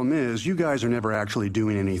 Problem is, you guys are never actually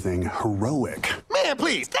doing anything heroic. Man,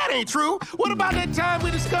 please, that ain't true. What about that time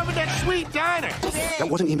we discovered that sweet diner? That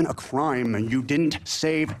wasn't even a crime, and you didn't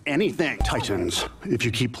save anything. Titans, if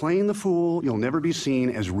you keep playing the fool, you'll never be seen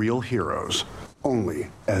as real heroes, only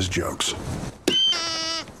as jokes.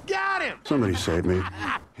 Got him! Somebody save me.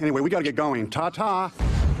 Anyway, we gotta get going. Ta-ta!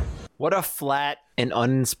 What a flat and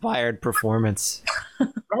uninspired performance.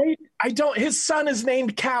 Right? His son is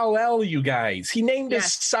named Kal-El, you guys. He named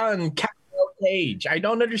his son Kal-El Cage. I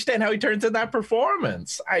don't understand how he turns in that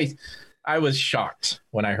performance. I was shocked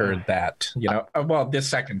when I heard that, you know. Well, this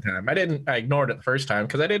second time. I ignored it the first time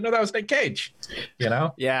because I didn't know that was Nick Cage, you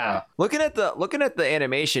know? Yeah. Looking at the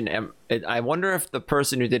animation, I wonder if the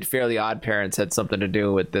person who did Fairly Odd Parents had something to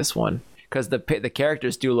do with this one. Because the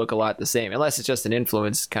characters do look a lot the same, unless it's just an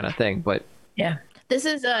influence kind of thing. But yeah, this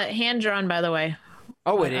is hand drawn, by the way.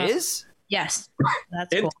 Oh, it is? Yes,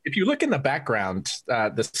 that's cool. If you look in the background,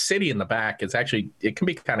 the city in the back is actually, it can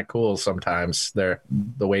be kind of cool sometimes. The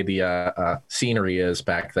way the scenery is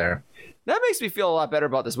back there. That makes me feel a lot better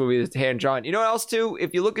about this movie that's hand drawn. You know what else too?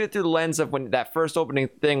 If you look at it through the lens of when that first opening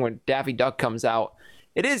thing when Daffy Duck comes out.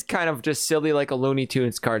 It is kind of just silly, like a Looney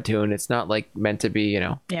Tunes cartoon. It's not like meant to be, you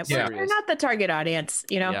know. Yeah, we're not the target audience,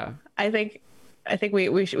 you know. Yeah. I think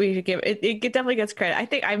we should give it. It definitely gets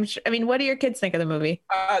credit. I mean, what do your kids think of the movie?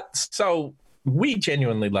 So we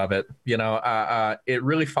genuinely love it. You know, it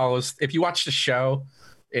really follows. If you watch the show,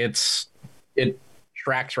 it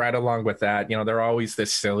tracks right along with that. You know, they're always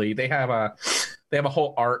this silly. They have a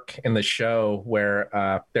whole arc in the show where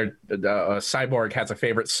Cyborg has a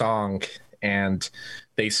favorite song. And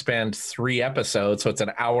they spend 3 episodes, so it's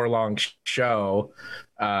an hour-long show,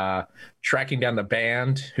 tracking down the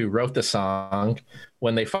band who wrote the song.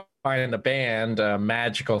 When they find the band, a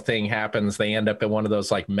magical thing happens. They end up in one of those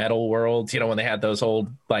like metal worlds, you know, when they had those old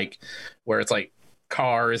like where it's like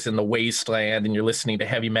cars in the wasteland and you're listening to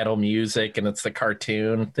heavy metal music and it's the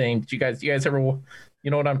cartoon thing. Did you guys ever, you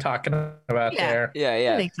know what I'm talking about there?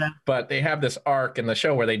 Yeah. I think so. But they have this arc in the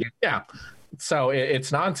show where they do, So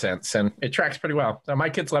it's nonsense and it tracks pretty well. So my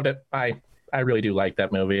kids loved it. I really do like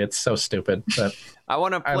that movie. It's so stupid. But I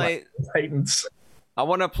want to play Titans. I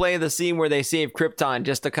want to play the scene where they save Krypton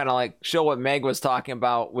just to kind of like show what Meg was talking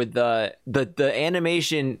about with the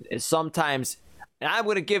animation is sometimes. And I'm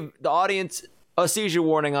going to give the audience a seizure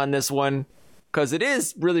warning on this one because it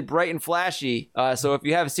is really bright and flashy. So if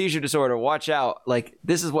you have a seizure disorder, watch out. Like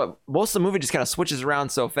this is what most of the movie just kind of switches around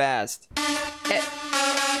so fast.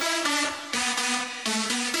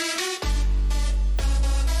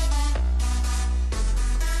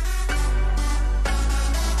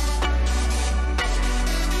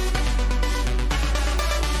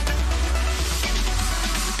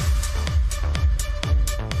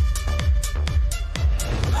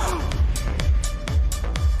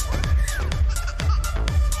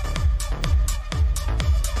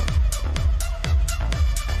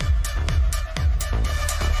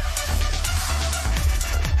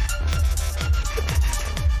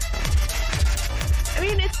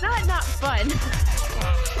 not fun.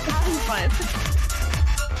 Having fun.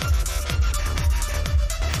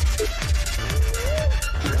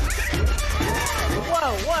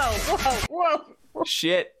 Whoa.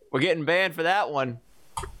 Shit, we're getting banned for that one.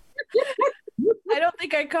 I don't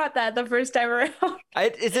think I caught that the first time around.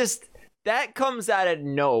 It's just that comes out of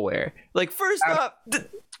nowhere. Like, first up,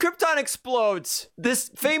 Krypton explodes. This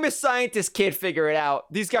famous scientist can't figure it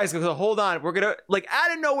out. These guys go, hold on, we're gonna, like,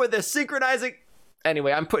 out of nowhere, they're synchronizing.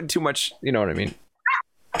 Anyway, I'm putting too much, you know what I mean.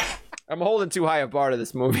 I'm holding too high a bar to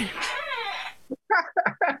this movie.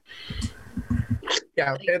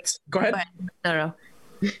 Yeah, it's go ahead. No.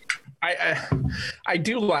 I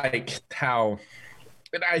do like how,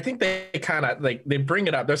 and I think they kind of like they bring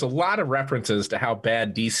it up. There's a lot of references to how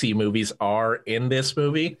bad DC movies are in this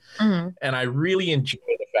movie, and I really enjoy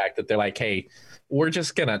the fact that they're like, hey, we're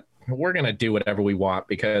gonna do whatever we want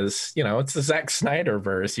because, you know, it's the Zack Snyder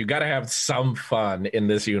verse. You got to have some fun in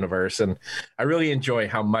this universe, and I really enjoy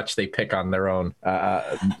how much they pick on their own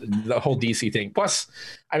the whole DC thing. Plus,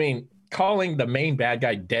 I mean, calling the main bad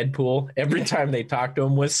guy Deadpool every time they talk to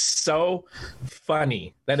him was so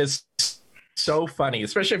funny. That is so funny,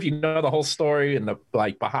 especially if you know the whole story and the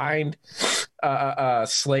like behind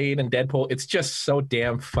Slade and Deadpool. It's just so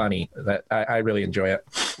damn funny that I really enjoy it.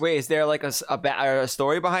 Wait, is there like a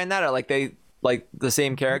story behind that, or like they like the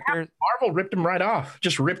same character? Yeah, Marvel ripped him right off.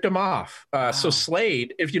 Just ripped him off. So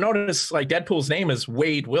Slade, if you notice, like Deadpool's name is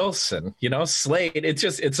Wade Wilson. You know, Slade.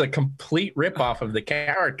 It's a complete rip off of the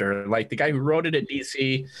character. Like the guy who wrote it at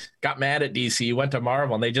DC got mad at DC, went to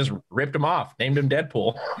Marvel, and they just ripped him off, named him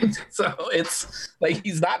Deadpool. So it's like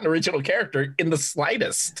he's not an original character in the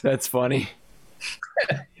slightest. That's funny.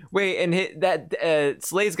 Wait, and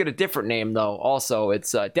Slade's got a different name though. Also,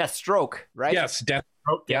 it's Deathstroke, right? Yes, Deathstroke.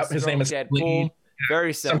 Yep, his name is Deadpool.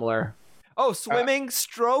 Very similar. Oh, swimming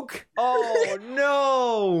stroke. Oh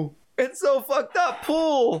no, it's so fucked up.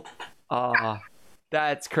 Pool.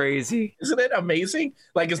 That's crazy. Isn't it amazing?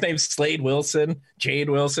 Like his name's Slade Wilson, Jade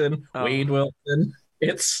Wilson, Wade Wilson.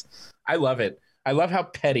 I love it. I love how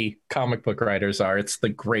petty comic book writers are. It's the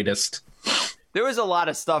greatest. There was a lot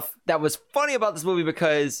of stuff that was funny about this movie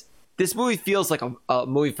because this movie feels like a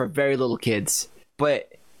movie for very little kids. But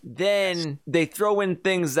then they throw in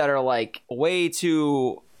things that are like way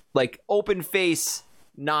too like open face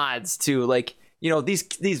nods to like, you know, these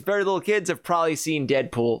very little kids have probably seen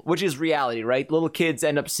Deadpool, which is reality, right? Little kids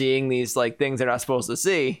end up seeing these like things they're not supposed to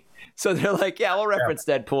see. So they're like, yeah, we'll reference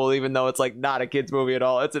Deadpool, even though it's like not a kid's movie at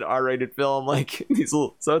all. It's an R-rated film. Like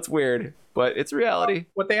so it's weird, but it's reality.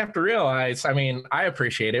 What they have to realize, I mean, I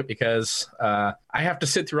appreciate it because I have to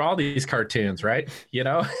sit through all these cartoons, right? You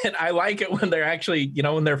know, and I like it when they're actually, you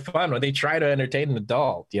know, when they're fun, when they try to entertain an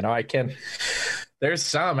adult. You know, there's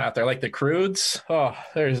some out there like the Croods. Oh,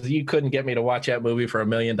 you couldn't get me to watch that movie for $1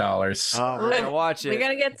 million. Oh, we're gonna watch it. We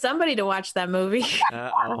gotta get somebody to watch that movie.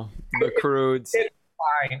 Uh-oh, the Croods.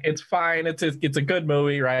 It's fine. It's a good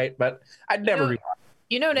movie, right? But I'd never.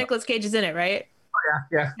 You know, Nicolas Cage is in it, right?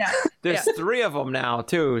 Yeah. There's 3 of them now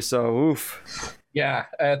too. So oof. Yeah,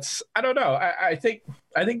 I don't know. I think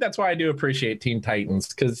that's why I do appreciate Teen Titans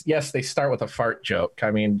because yes, they start with a fart joke.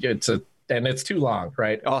 I mean, it's too long,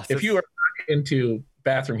 right? Oh, if you are into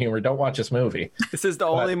bathroom humor, don't watch this movie. This is the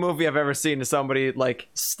only movie I've ever seen to somebody like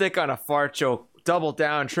stick on a fart joke, double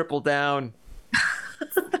down, triple down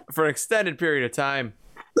for an extended period of time.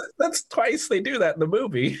 That's twice they do that in the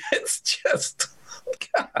movie. It's just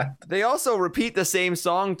God. They also repeat the same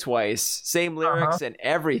song twice, same lyrics and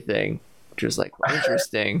everything, which is like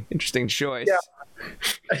interesting choice.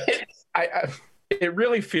 Yeah. It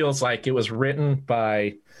really feels like it was written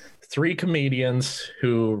by 3 comedians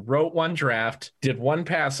who wrote one draft, did one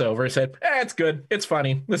passover, said, it's good, it's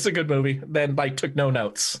funny, this is a good movie, then like took no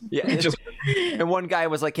notes. Yeah, and one guy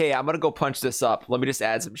was like, hey, I'm gonna go punch this up, let me just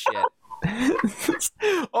add some shit.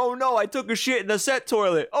 Oh no, I took a shit in the set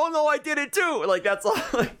toilet. Oh no, I did it too. Like that's all.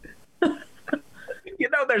 You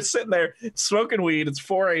know, they're sitting there smoking weed. It's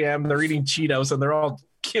 4 a.m. They're eating Cheetos and they're all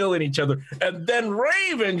killing each other. And then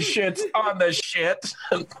Raven shits on the shit.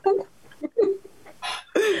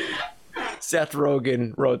 Seth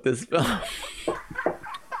Rogen wrote this film.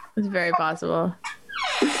 It's very possible.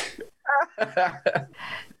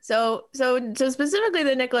 So specifically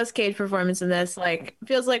the Nicolas Cage performance in this, like,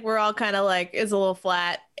 feels like we're all kind of like, it's a little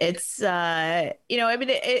flat. It's, you know, I mean,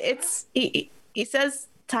 he says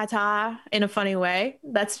ta-ta in a funny way.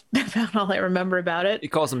 That's about all I remember about it. He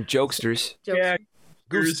calls them jokesters. Yeah,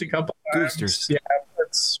 goosters a couple times. Goosters. Yeah,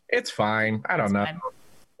 it's fine. I don't know.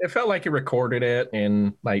 It felt like he recorded it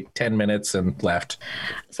in like 10 minutes and left.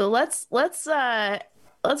 So let's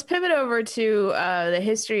let's pivot over to the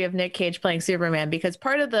history of Nick Cage playing Superman, because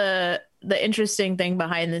part of the interesting thing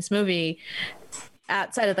behind this movie,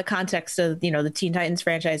 outside of the context of the Teen Titans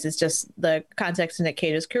franchise, is just the context of Nick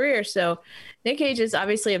Cage's career. So Nick Cage is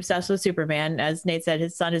obviously obsessed with Superman. As Nate said,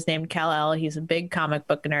 his son is named Kal-El. He's a big comic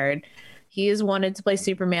book nerd. He has wanted to play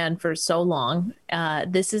Superman for so long.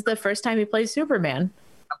 This is the first time he plays Superman.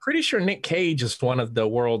 I'm pretty sure Nick Cage is one of the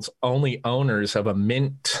world's only owners of a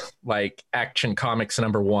mint Action Comics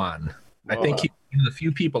 #1. I think he's one of the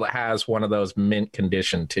few people that has one of those mint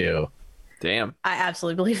condition too. Damn. I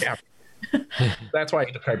absolutely believe that. That's why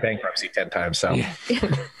he declared bankruptcy 10 times. So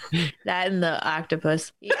that and the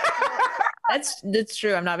octopus. Yeah. That's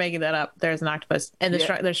true. I'm not making that up. There's an octopus, and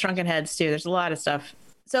there's shrunken heads too. There's a lot of stuff.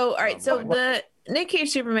 So, all right. So the Nick Cage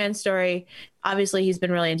Superman story, obviously he's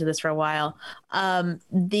been really into this for a while.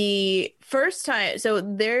 The first time, so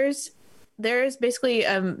there's basically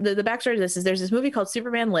the backstory to this is there's this movie called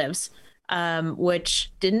Superman Lives,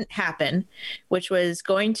 which didn't happen, which was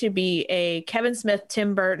going to be a Kevin Smith,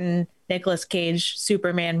 Tim Burton, Nicolas Cage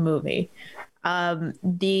Superman movie.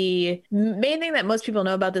 The main thing that most people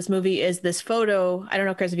know about this movie is this photo. I don't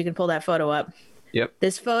know, Chris, if you can pull that photo up. Yep.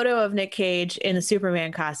 This photo of Nick Cage in the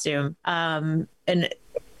Superman costume. And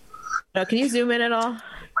can you zoom in at all?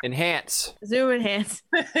 Enhance. Zoom enhance.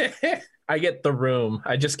 I get the room.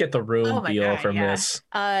 I just get the room feel from this.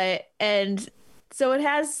 And so it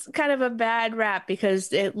has kind of a bad rap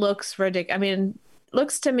because it looks ridiculous. I mean,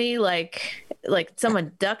 looks to me like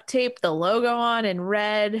someone duct taped the logo on in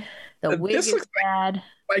red. The wig is bad.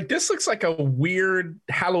 This looks like a weird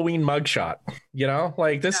Halloween mugshot,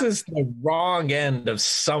 this is the wrong end of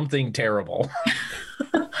something terrible.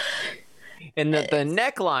 And the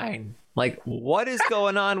neckline, what is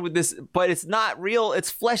going on with this? But it's not real. It's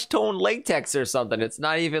flesh tone latex or something. It's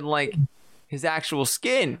not even his actual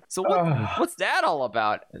skin. So what's that all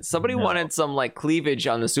about? Somebody wanted some cleavage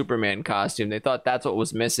on the Superman costume. They thought that's what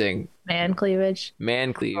was missing. Man cleavage.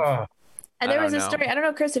 Man cleave. And there was a story, I don't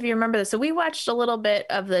know, Chris, if you remember this. So we watched a little bit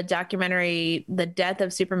of the documentary, The Death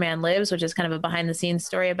of Superman Lives, which is kind of a behind the scenes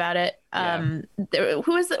story about it. Yeah.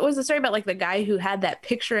 Was the story about the guy who had that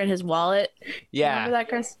picture in his wallet? Yeah. Remember that,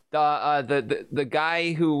 Chris? The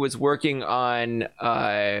guy who was working on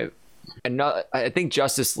another, I think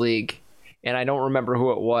Justice League, and I don't remember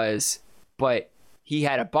who it was, but he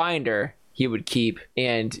had a binder he would keep,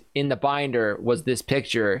 and in the binder was this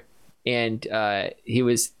picture. And he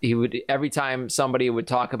would every time somebody would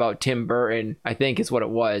talk about Tim Burton, I think is what it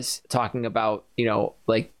was, talking about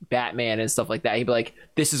Batman and stuff like that, he'd be like,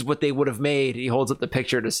 this is what they would have made. He holds up the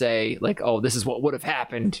picture to say oh, this is what would have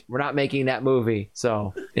happened. We're not making that movie.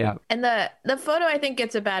 So yeah. And the photo, I think,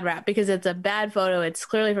 gets a bad rap because it's a bad photo. It's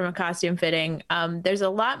clearly from a costume fitting. There's a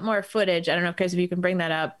lot more footage. I don't know, Chris, if you can bring that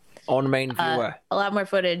up. On main viewer. A lot more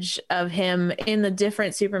footage of him in the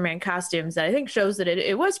different Superman costumes that I think shows that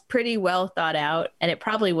it was pretty well thought out, and it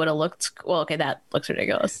probably would have looked, well, okay, that looks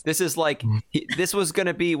ridiculous. This is this was going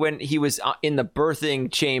to be when he was in the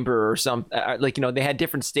birthing chamber or some, they had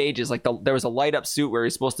different stages. There was a light up suit where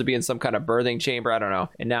he's supposed to be in some kind of birthing chamber. I don't know.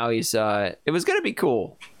 And now he's, it was going to be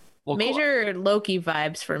cool. Well, Major cool. Loki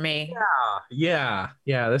vibes for me. Yeah.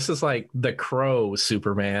 This is the Crow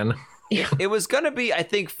Superman. It was going to be, I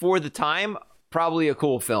think, for the time, probably a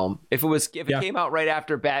cool film. If it came out right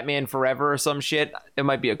after Batman Forever or some shit, it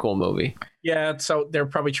might be a cool movie. Yeah, so they're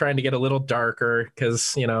probably trying to get a little darker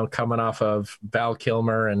because, coming off of Val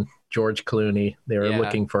Kilmer and George Clooney, they were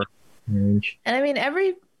looking for range. And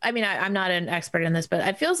I'm not an expert in this, but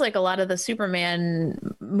it feels like a lot of the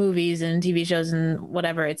Superman movies and TV shows and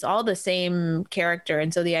whatever, it's all the same character.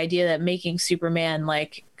 And so the idea that making Superman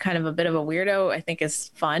kind of a bit of a weirdo, I think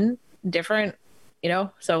is fun. Different,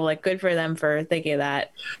 so good for them for thinking of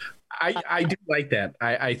that. I do like that.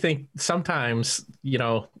 I think sometimes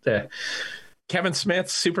Kevin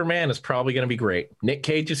Smith's Superman is probably going to be great. Nick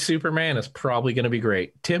Cage's Superman is probably going to be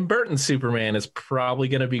great. Tim Burton's Superman is probably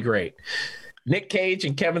going to be great. Nick Cage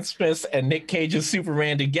and Kevin Smith and Nick Cage's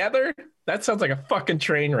Superman together, that sounds like a fucking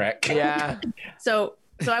train wreck. Yeah. So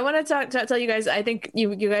I want to tell you guys, I think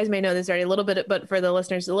you guys may know this already a little bit, but for the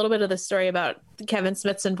listeners, a little bit of the story about Kevin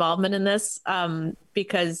Smith's involvement in this,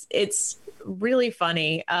 because it's really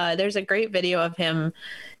funny. There's a great video of him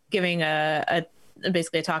giving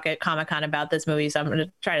basically a talk at Comic-Con about this movie, so I'm going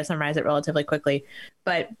to try to summarize it relatively quickly.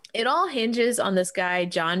 But it all hinges on this guy,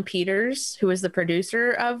 John Peters, who was the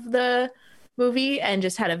producer of the movie and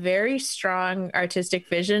just had a very strong artistic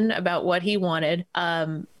vision about what he wanted.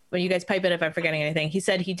 When you guys pipe in if I'm forgetting anything, he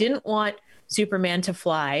said he didn't want Superman to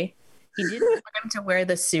fly. He didn't want him to wear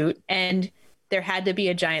the suit. And there had to be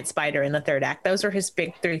a giant spider in the third act. Those were his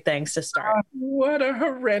big 3 things to start. What a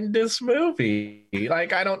horrendous movie.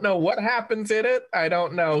 Like, I don't know what happens in it. I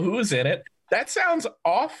don't know who's in it. That sounds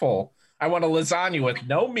awful. I want a lasagna with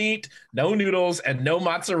no meat, no noodles, and no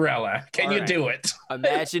mozzarella. Can you do it?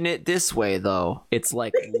 Imagine it this way, though. It's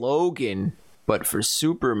like Logan, but for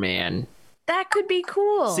Superman. That could be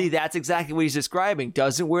cool. See, that's exactly what he's describing.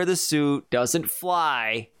 Doesn't wear the suit, doesn't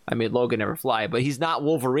fly. I mean, Logan never fly, but he's not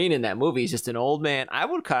Wolverine in that movie. He's just an old man. I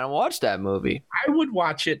would kind of watch that movie. I would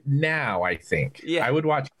watch it now, I think. Yeah. I would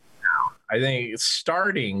watch it now. I think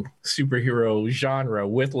starting superhero genre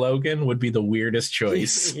with Logan would be the weirdest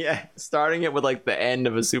choice. Yeah, starting it with like the end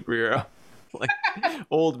of a superhero. Like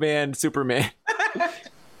old man Superman.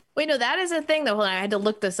 Wait, no, that is a thing though. Hold on, I had to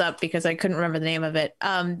look this up because I couldn't remember the name of it.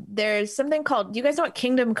 There's something called, do you guys know what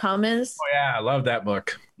Kingdom Come is? Oh yeah, I love that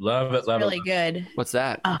book. Love it, love really it. Good. What's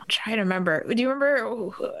that? Oh, I'm trying to remember. Do you remember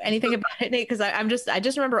anything about it, Nate? Because I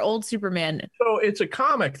just remember old Superman. So it's a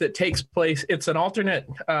comic that takes place. It's an alternate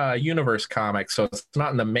universe comic, so it's not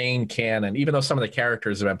in the main canon, even though some of the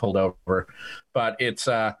characters have been pulled over. But it's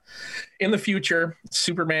in the future,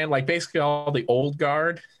 Superman, like basically all the old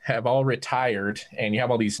guard have all retired, and you have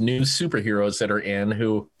all these new superheroes that are in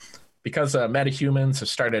who, because metahumans have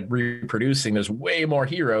started reproducing, there's way more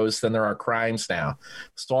heroes than there are crimes now.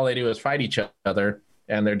 So all they do is fight each other,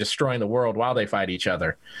 and they're destroying the world while they fight each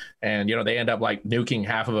other. And, you know, they end up like nuking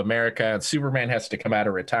half of America, and Superman has to come out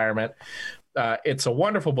of retirement. It's a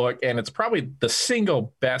wonderful book, and it's probably the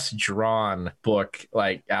single best drawn book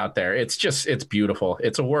like out there. It's beautiful.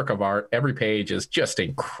 It's a work of art. Every page is just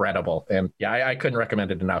incredible. And yeah, I couldn't recommend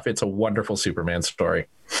it enough. It's a wonderful Superman story.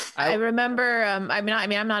 I remember, I'm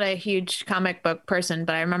not a huge comic book person,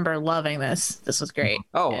 but I remember loving this. This was great.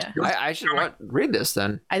 Oh, yeah. I should read this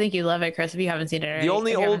then. I think you love it, Chris, if you haven't seen it already. The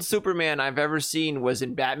only old Superman I've ever seen was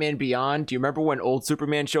in Batman Beyond. Do you remember when old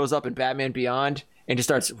Superman shows up in Batman Beyond and just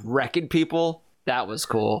starts wrecking people? That was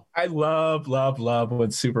cool. I love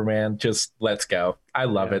when Superman just lets go. I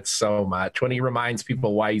love it so much. When he reminds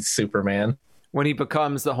people why he's Superman. When he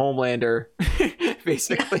becomes the Homelander,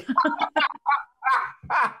 basically.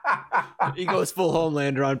 He goes full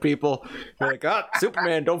Homelander on people. You're like, oh,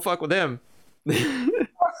 Superman, don't fuck with him.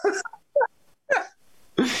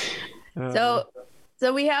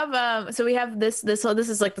 So we have this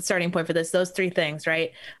is like the starting point for those 3 things,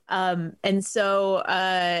 right? And so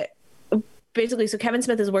basically, so Kevin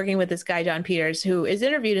Smith is working with this guy, John Peters, who is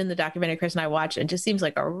interviewed in the documentary Chris and I watched, and just seems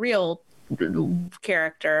like a real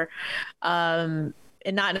character.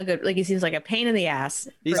 And not in a good, like, he seems like a pain in the ass.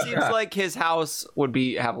 He seems like his house would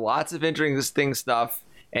have lots of interesting stuff,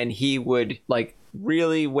 and he would like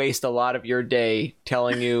really waste a lot of your day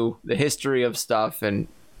telling you the history of stuff, and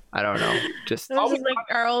I don't know, just this is like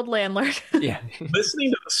our old landlord. Yeah. Listening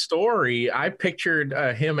to the story, I pictured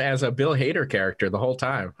him as a Bill Hader character the whole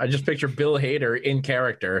time. I just pictured Bill Hader in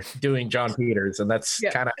character doing John Peters, and that's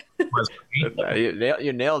kind of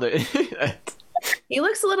you nailed it. He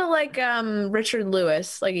looks a little like Richard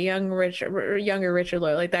Lewis, like a younger Richard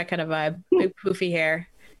Lewis, like that kind of vibe. Big poofy hair.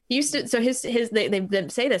 He used to, so they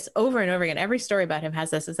say this over and over again. Every story about him has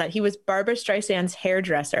this, is that he was Barbra Streisand's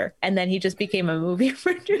hairdresser, and then he just became a movie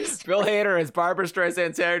producer. Bill Hader is Barbra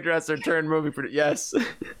Streisand's hairdresser turned movie producer. Yes.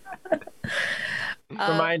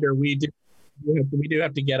 Reminder: we do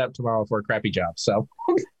have to get up tomorrow for a crappy job. So.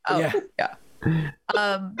 Yeah.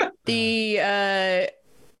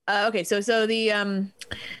 Okay, so the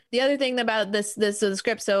other thing about this so the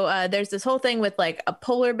script, so there's this whole thing with like a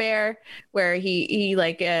polar bear where he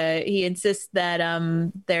insists that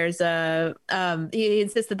he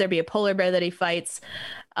insists that there be a polar bear that he fights.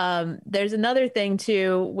 There's another thing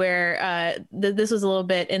too where this was a little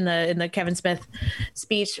bit in the Kevin Smith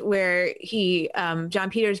speech where John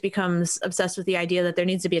Peters becomes obsessed with the idea that there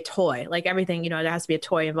needs to be a toy, like everything, there has to be a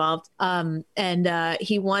toy involved. And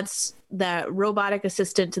he wants that robotic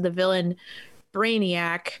assistant to the villain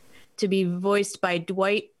Brainiac to be voiced by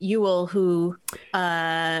Dwight Ewell, who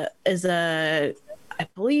is I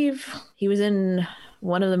believe he was in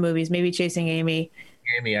one of the movies, maybe Chasing Amy,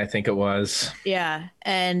 I think it was. Yeah.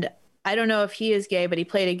 And I don't know if he is gay, but he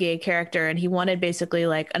played a gay character, and he wanted basically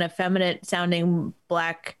like an effeminate sounding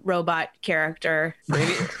black robot character.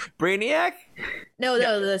 Brainiac? No,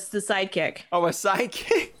 the sidekick. Oh, a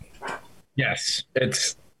sidekick? Yes.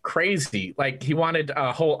 It's crazy. Like, he wanted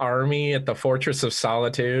a whole army at the Fortress of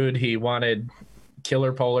Solitude. He wanted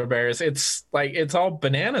killer polar bears. It's like, it's all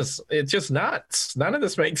bananas. It's just nuts. None of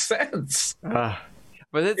this makes sense.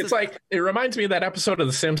 But it's like, it reminds me of that episode of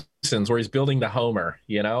The Simpsons where he's building the Homer,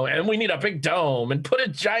 and we need a big dome and put a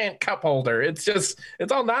giant cup holder. It's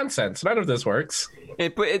all nonsense. None of this works.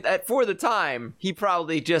 For the time, he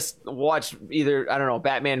probably just watched either, I don't know,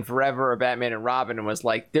 Batman Forever or Batman and Robin and was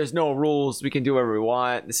like, there's no rules. We can do whatever we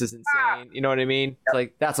want. This is insane. You know what I mean? It's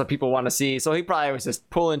like, that's what people want to see. So he probably was just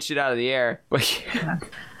pulling shit out of the air.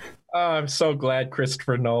 Oh, I'm so glad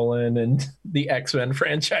Christopher Nolan and the X-Men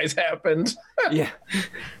franchise happened. Yeah.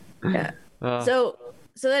 So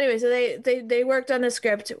anyway, so they worked on the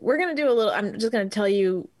script. We're going to do a little, I'm just going to tell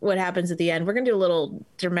you what happens at the end. We're going to do a little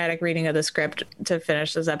dramatic reading of the script to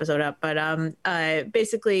finish this episode up. But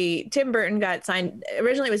basically, Tim Burton got signed.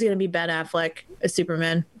 Originally, it was going to be Ben Affleck as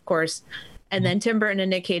Superman, of course. And then Tim Burton and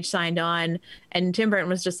Nick Cage signed on. And Tim Burton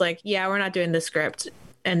was just like, yeah, we're not doing the script.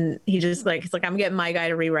 And he's like, I'm getting my guy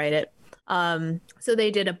to rewrite it. So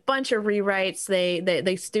they did a bunch of rewrites.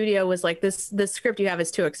 The studio was like, this script you have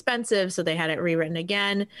is too expensive. So they had it rewritten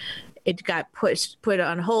again. It got put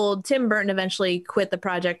on hold. Tim Burton eventually quit the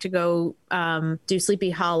project to go do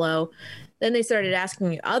Sleepy Hollow. Then they started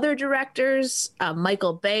asking other directors.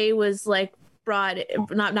 Michael Bay was like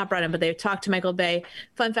not brought in, but they talked to Michael Bay.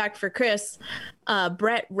 Fun fact for Chris,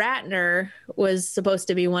 Brett Ratner was supposed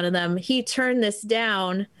to be one of them. He turned this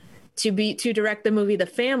down to direct the movie The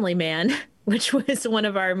Family Man, which was one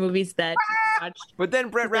of our movies that we watched. But then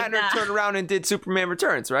Brett Ratner turned around and did Superman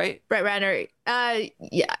Returns, right? Brett Ratner,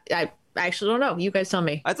 yeah, I actually don't know. You guys tell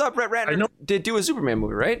me. I thought Brett Ratner did do a Superman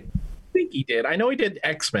movie, right? I think he did. I know he did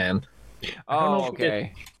X-Men. Oh,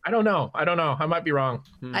 okay. I don't know. I might be wrong.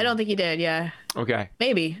 I don't think he did. Yeah. Okay.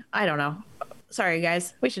 Maybe. I don't know. Sorry,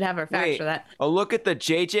 guys. We should have our facts for that. A look at the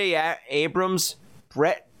J.J. Abrams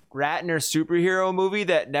Brett Ratner superman movie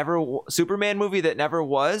that never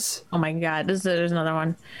was. Oh my God. There's another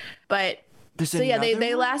one. But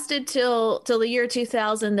they lasted till the year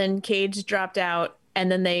 2000. Then Cage dropped out,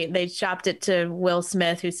 and then they chopped it to Will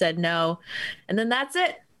Smith, who said no. And then that's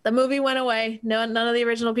it. The movie went away. None of the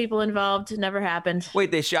original people involved. Never happened. Wait,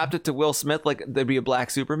 they shopped it to Will Smith like there'd be a black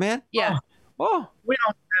Superman? Yeah. Oh. We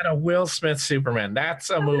don't have a Will Smith Superman. That's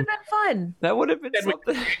a movie. That would have been fun. That would have been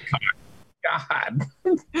something.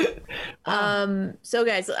 God. So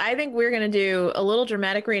guys, I think we're going to do a little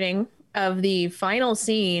dramatic reading of the final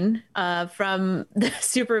scene from the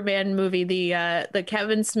Superman movie, the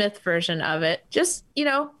Kevin Smith version of it. Just,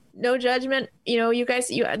 no judgment. You guys,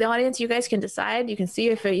 the audience, you guys can decide. You can see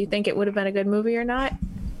if you think it would have been a good movie or not.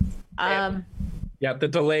 Yeah, the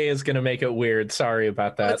delay is going to make it weird. Sorry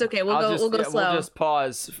about that. It's okay. We'll go slow. We'll just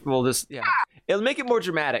pause. It'll make it more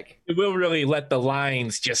dramatic. It will really let the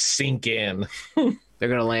lines just sink in. They're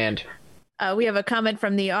going to land. We have a comment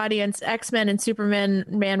from the audience. X-Men and Superman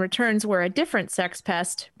Returns were a different sex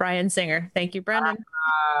pest. Brian Singer. Thank you, Brendan.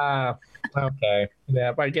 Okay.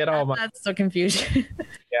 Yeah, I get all my... That's so confusing.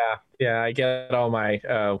 Yeah, I get all my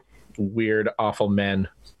weird, awful men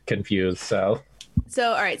confused, So,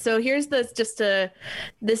 all right. So here's this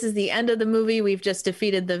is the end of the movie. We've just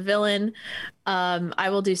defeated the villain. I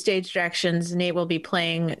will do stage directions. Nate will be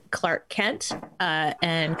playing Clark Kent,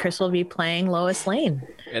 and Chris will be playing Lois Lane.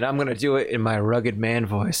 And I'm going to do it in my rugged man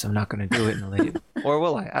voice. I'm not going to do it in the lady. Or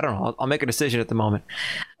will I? I don't know. I'll make a decision at the moment.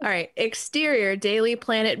 All right. Exterior Daily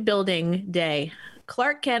Planet building day.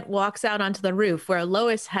 Clark Kent walks out onto the roof where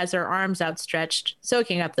Lois has her arms outstretched,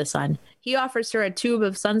 soaking up the sun. He offers her a tube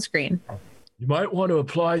of sunscreen. You might want to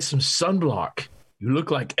apply some sunblock. You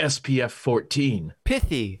look like SPF 14.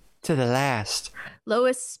 Pithy to the last.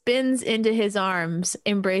 Lois spins into his arms,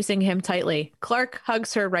 embracing him tightly. Clark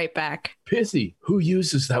hugs her right back. Pithy? Who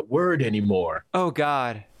uses that word anymore? Oh,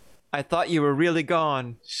 God. I thought you were really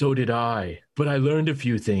gone. So did I. But I learned a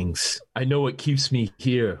few things. I know what keeps me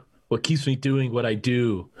here. What keeps me doing what I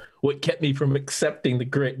do. What kept me from accepting the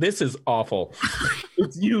great... This is awful.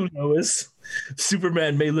 It's you, Lois.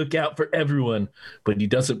 Superman may look out for everyone, but he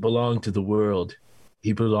doesn't belong to the world.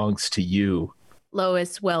 He belongs to you.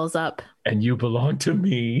 Lois wells up. And you belong to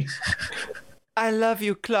me. I love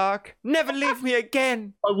you, Clark. Never leave me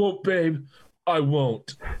again. I won't, babe. I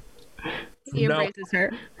won't. He embraces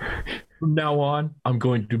her. From now on, I'm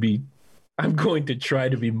going to try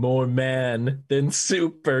to be more man than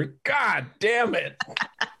super. God damn it.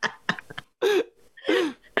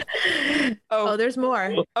 Oh, there's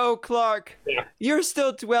more. Oh, Clark, you're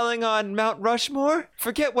still dwelling on Mount Rushmore?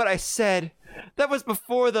 Forget what I said. That was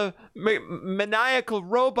before the maniacal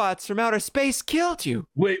robots from outer space killed you.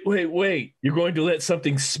 Wait. You're going to let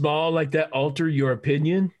something small like that alter your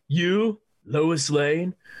opinion? You, Lois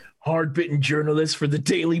Lane, hard-bitten journalist for the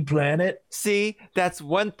Daily Planet? See, that's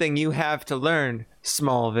one thing you have to learn,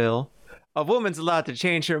 Smallville. A woman's allowed to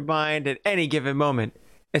change her mind at any given moment.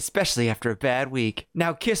 especially after a bad week.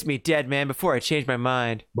 Now kiss me, dead man, before I change my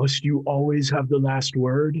mind. Must you always have the last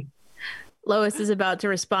word? Lois is about to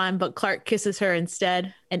respond, but Clark kisses her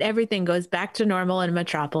instead, and everything goes back to normal in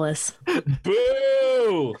Metropolis.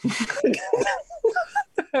 Boo!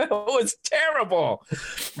 Oh, it's terrible.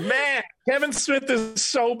 Man, Kevin Smith is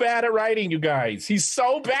so bad at writing, you guys. He's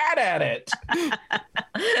so bad at it.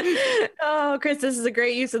 Oh, Chris, this is a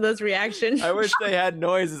great use of those reactions. I wish they had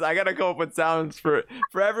noises. I gotta come up with sounds for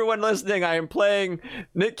everyone listening. I am playing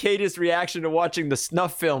Nick Cage's reaction to watching the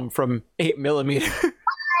snuff film from 8mm.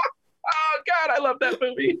 Oh God, I love that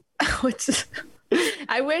movie.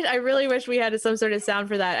 I really wish we had some sort of sound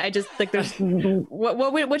for that. I just think there's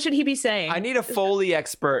what should he be saying? I need a Foley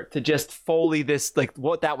expert to just Foley this, like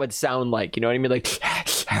what that would sound like. You know what I mean? Like,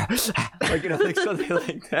 like, you know, like something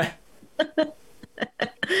like that.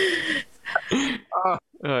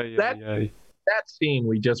 That scene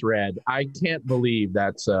we just read, I can't believe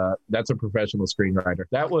that's a professional screenwriter.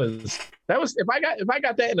 That was if I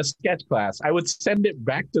got that in a sketch class, I would send it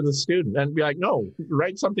back to the student and be like, no,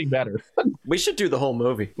 write something better. We should do the whole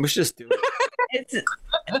movie. We should just do it.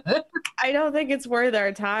 I don't think it's worth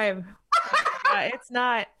our time. It's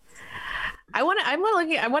not. I'm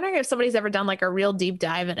wondering if somebody's ever done like a real deep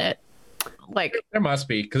dive in it. Like, there must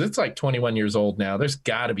be, because it's like 21 years old now. There's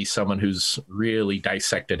got to be someone who's really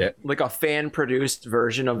dissected it. Like a fan-produced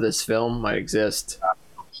version of this film might exist.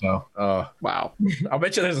 So, wow. I'll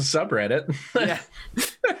bet you there's a subreddit. Yeah.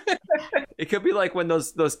 It could be like when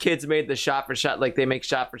those kids made the shot-for-shot, like they make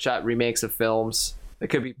shot-for-shot remakes of films.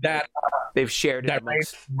 It could be that they've shared it. That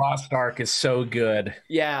Raiders of the Lost Ark is so good.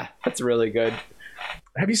 Yeah, that's really good.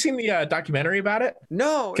 Have you seen the documentary about it?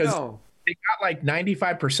 No. They got like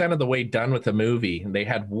 95% of the way done with the movie. They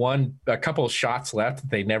had a couple of shots left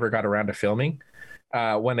that they never got around to filming.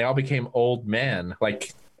 When they all became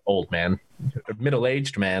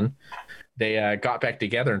middle-aged men, they got back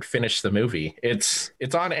together and finished the movie. It's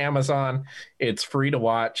on Amazon. It's free to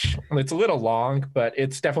watch. It's a little long, but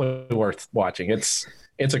it's definitely worth watching. It's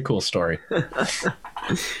a cool story.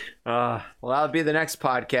 Well, that'll be the next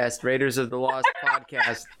podcast, Raiders of the Lost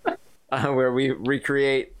podcast, where we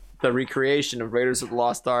recreate the recreation of Raiders of the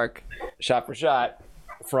Lost Ark shot for shot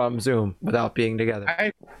from Zoom without being together.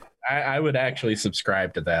 I would actually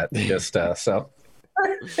subscribe to that, just so.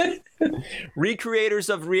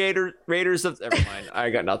 Recreators of Raiders of. Never mind.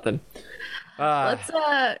 I got nothing.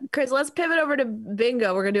 Chris, let's pivot over to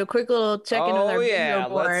bingo. We're gonna do a quick little check-in with our bingo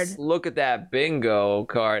board. Let's look at that bingo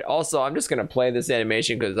card. Also, I'm just gonna play this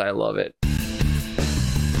animation because I love it.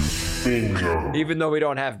 Bingo. Even though we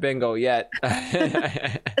don't have bingo yet.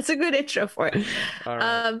 It's a good intro for it. All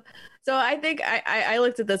right. So I think I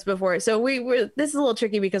looked at this before. So this is a little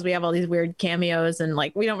tricky because we have all these weird cameos and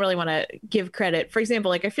like we don't really want to give credit. For example,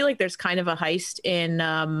 like I feel like there's kind of a heist in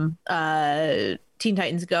Teen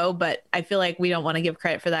Titans Go, but I feel like we don't want to give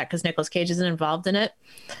credit for that because Nicolas Cage isn't involved in it.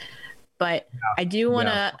 But I do want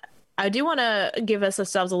to give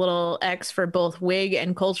ourselves a little X for both wig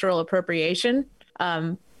and cultural appropriation.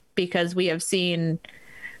 Because we have seen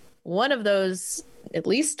one of those at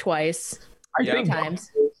least twice, I think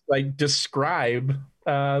times. Like describe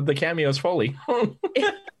the cameos fully.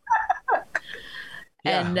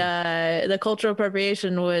 And the cultural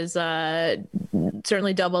appropriation was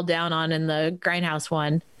certainly doubled down on in the Grindhouse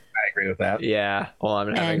one. I agree with that. Yeah. Well,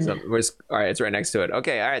 I'm having some. All right, it's right next to it.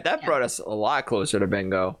 Okay. All right, that brought us a lot closer to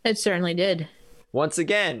bingo. It certainly did. Once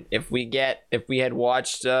again, if we had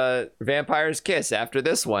watched Vampire's Kiss after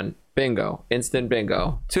this one, bingo, instant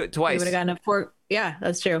bingo, twice. We would have gotten a 4. Yeah,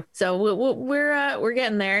 that's true. So we're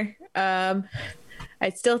getting there. I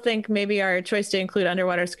still think maybe our choice to include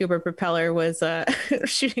underwater scuba propeller was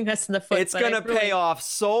shooting us in the foot. It's gonna pay off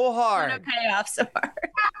so hard.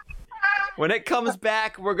 When it comes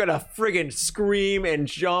back, we're gonna friggin' scream and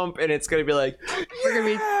jump, and it's gonna be like, we're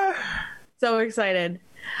gonna be so excited.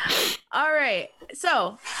 All right,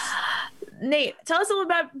 so Nate, tell us a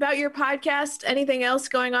little about your podcast. Anything else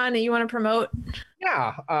going on that you want to promote?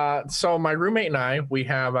 Yeah. So my roommate and I, we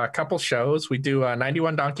have a couple shows. We do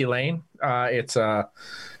 91 Donkey Lane. It's a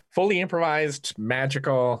fully improvised,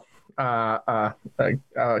 magical podcast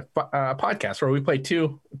where we play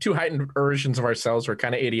two heightened versions of ourselves. We're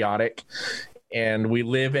kind of idiotic, and we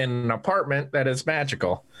live in an apartment that is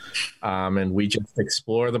magical. And we just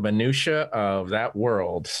explore the minutia of that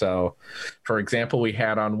world. So, for example, we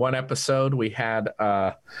had on one episode, we had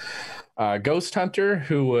a ghost hunter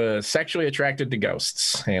who was sexually attracted to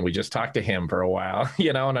ghosts, and we just talked to him for a while.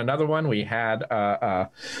 You know, and another one, we had a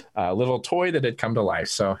little toy that had come to life.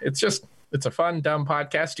 So it's just It's a fun, dumb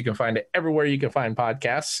podcast. You can find it everywhere you can find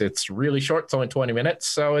podcasts. It's really short. It's only 20 minutes.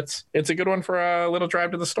 So it's a good one for a little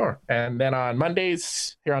drive to the store. And then on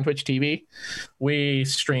Mondays here on Twitch TV, we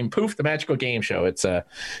stream Poof, the Magical Game Show. It's a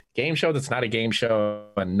game show that's not a game show,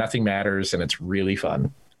 and nothing matters, and it's really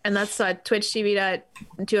fun. And that's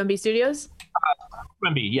twitchtv.2MB Studios?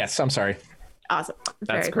 2MB, yes. I'm sorry. Awesome.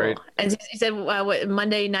 That's Very great. Cool. And you said what,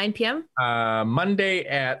 Monday, 9 p.m.? Monday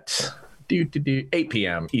at 8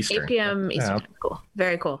 p.m. Eastern. 8 p.m. Eastern. Yeah. Cool.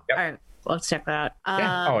 Very cool. Yep. All right. Well, let's check that out.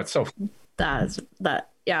 Yeah. It's so fun.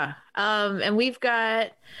 Yeah. And we've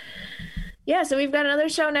got another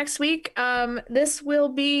show next week. This will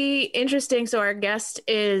be interesting. So our guest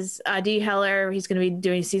is Dee Heller. He's going to be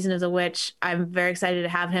doing Season of the Witch. I'm very excited to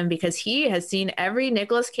have him because he has seen every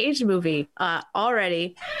Nicolas Cage movie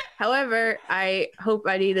already. However, I hope,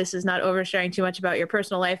 Dee, this is not oversharing too much about your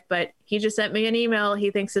personal life, but he just sent me an email.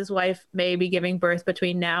 He thinks his wife may be giving birth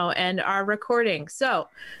between now and our recording. So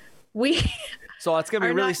So it's going to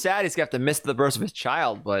be really sad. He's going to have to miss the birth of his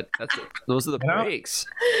child, but those are the breaks.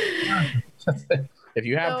 If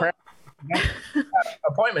you have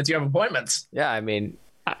appointments, you have appointments. Yeah, I mean,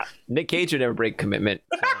 Nick Cage would never break commitment.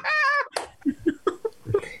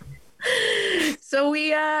 So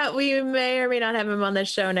we may or may not have him on this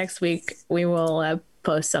show next week. We will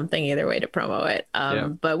post something either way to promo it.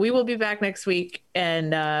 But we will be back next week,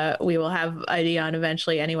 and we will have ID on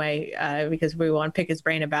eventually anyway, because we want to pick his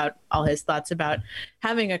brain about all his thoughts about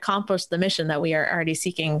having accomplished the mission that we are already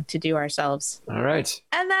seeking to do ourselves. All right.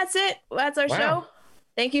 And that's it. That's our show.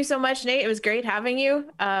 Thank you so much, Nate. It was great having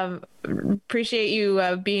you. Appreciate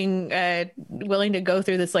you being willing to go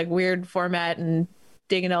through this like weird format and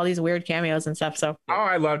dig into all these weird cameos and stuff. So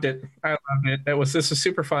I loved it. This is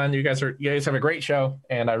super fun. You guys have a great show,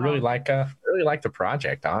 and I really like the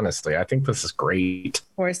project. Honestly, I think this is great.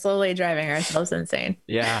 We're slowly driving ourselves insane.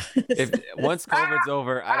 Yeah. Once COVID's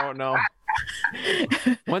over, I don't know.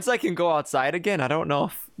 Once I can go outside again, I don't know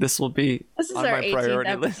if this will be. This is on our my 18th priority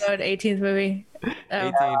episode, list. 18th movie.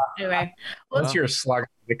 18. Anyway, once you're a slug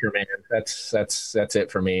liquor man, that's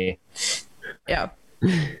it for me. Yeah.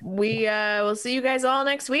 We will see you guys all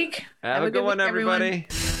next week. Have a good one, everybody.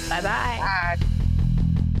 Bye-bye. Bye.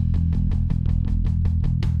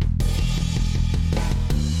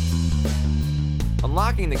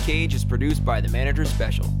 Unlocking the Cage is produced by The Manager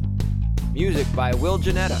Special. Music by Will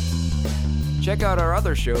Janetta. Check out our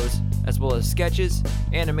other shows, as well as sketches,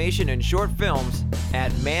 animation, and short films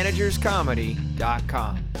at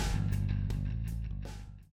managerscomedy.com.